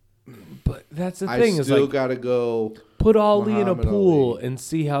that's the I thing is still like got to go. put Ali in a Muhammad pool Ali. and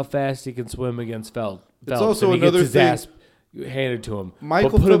see how fast he can swim against Phelps. also and he gets another his thing- ass handed to him.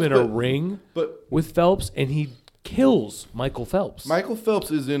 Michael but put him Phelps, in a but- ring But with Phelps, and he kills Michael Phelps. Michael Phelps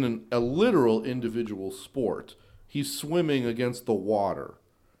is in a literal individual sport. He's swimming against the water,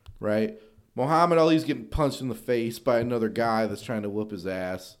 right? Muhammad Ali's getting punched in the face by another guy that's trying to whoop his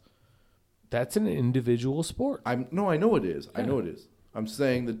ass. That's an individual sport. I know it is. I Yeah. know it is. I'm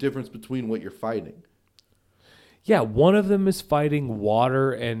saying the difference between what you're fighting. Yeah, one of them is fighting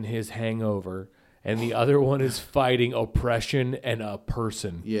water and his hangover, and the other one is fighting oppression and a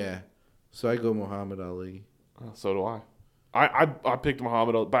person. Yeah. So I go Muhammad Ali. So do I. I picked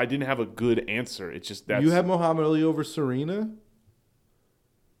Muhammad Ali, but I didn't have a good answer. It's just that You have Muhammad Ali over Serena?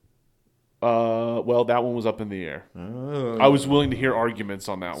 well, that one was up in the air. Oh. I was willing to hear arguments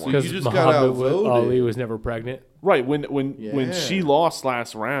on that one. You Because just got Muhammad outvoted. Ali was never pregnant. Right when Yeah. she lost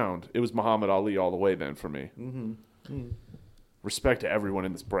last round, it was Muhammad Ali all the way then for me. Respect to everyone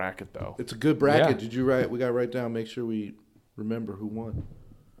in this bracket, though. It's a good bracket. Yeah. Did you write? We got to write down. Make sure we remember who won.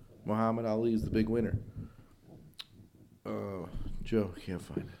 Muhammad Ali is the big winner. Joe can't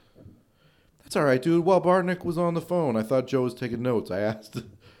find it. That's all right, dude. While Bartnick was on the phone, I thought Joe was taking notes. I asked,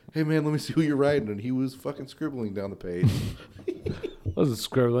 "Hey, man, let me see who you're writing," and he was fucking scribbling down the page. I was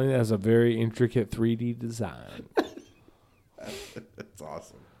scribbling. It has a very intricate 3D design. That's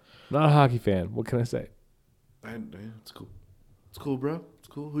awesome. Not a hockey fan. What can I say? It's cool. It's cool, bro. It's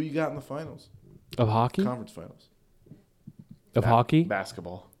cool. Who you got in the finals? Of hockey? Conference finals. Of hockey?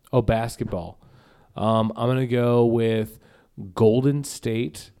 Basketball. Oh, basketball. I'm going to go with Golden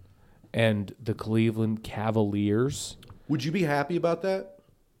State and the Cleveland Cavaliers. Would you be happy about that?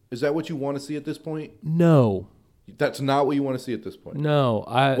 Is that what you want to see at this point? No. That's not what you want to see at this point. No.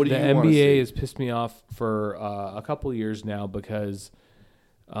 What do the you wanna see? NBA has pissed me off for a couple years now because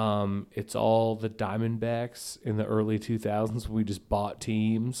it's all the Diamondbacks in the early 2000s when we just bought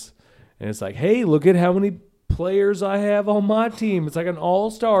teams. And it's like, hey, look at how many players I have on my team. It's like an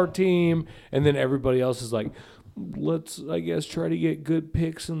all-star team. And then everybody else is like, let's, I guess, try to get good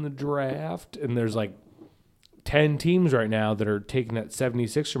picks in the draft. And there's like 10 teams right now that are taking that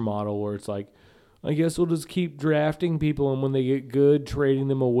 76er model where it's like, I guess we'll just keep drafting people, and when they get good, trading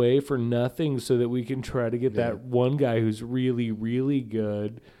them away for nothing so that we can try to get that one guy who's really, really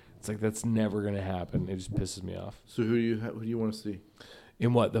good. It's like that's never going to happen. It just pisses me off. So who do you want to see?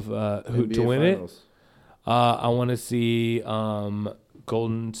 In what? Who NBA to win finals. it? I want to see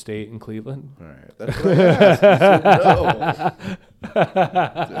Golden State and Cleveland. All right, that's what I asked. You said no.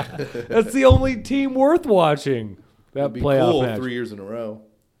 That's the only team worth watching. That It'd be playoff cool match. 3 years in a row.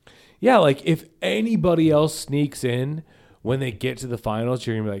 Yeah, like if anybody else sneaks in when they get to the finals,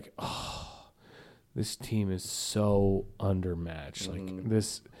 you're gonna be like, oh, this team is so undermatched. Like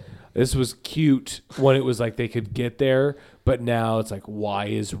this was cute when it was like they could get there, but now it's like, why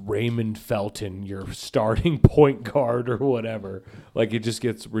is Raymond Felton your starting point guard or whatever? Like it just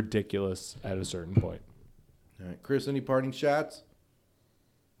gets ridiculous at a certain point. All right, Chris, any parting shots?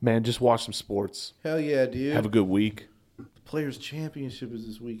 Man, just watch some sports. Hell yeah, dude. Have a good week. The Players' Championship is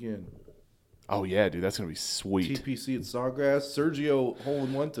this weekend. Oh, yeah, dude. That's going to be sweet. TPC at Sawgrass. Sergio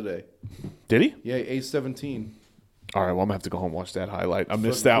hole-in-one today. Did he? Yeah, A17. All right, well, I'm going to have to go home and watch that highlight. I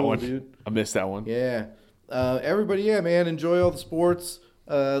missed fucking that cool, one. dude. I missed that one. Yeah. Everybody, man, enjoy all the sports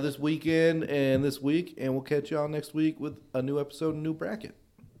this weekend and this week, and we'll catch y'all next week with a new episode and new bracket.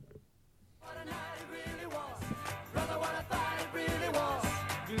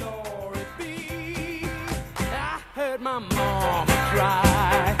 My mom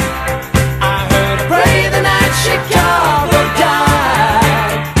cry. I heard her pray the night Chicago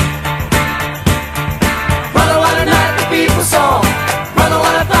died. Brother, what a night the people saw. Brother,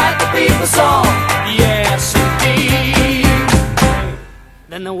 what a fight the people saw. Yes, indeed.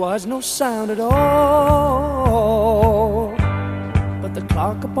 Then there was no sound at all, but the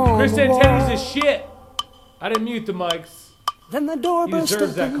clock upon Chris the wall. Centanni's a shit. I didn't mute the mics. Then the door He burst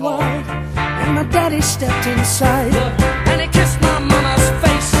deserves that open call. wide, and my daddy stepped inside, and he kissed my mama's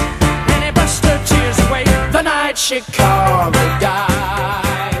face, and he brushed her tears away. The night Chicago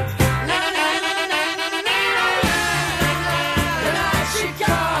died. The night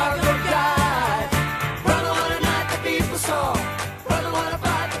Chicago died. Brother, what a night the people saw. Brother, what a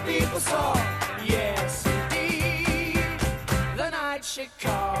fight the people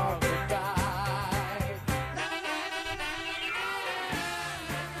Chicago.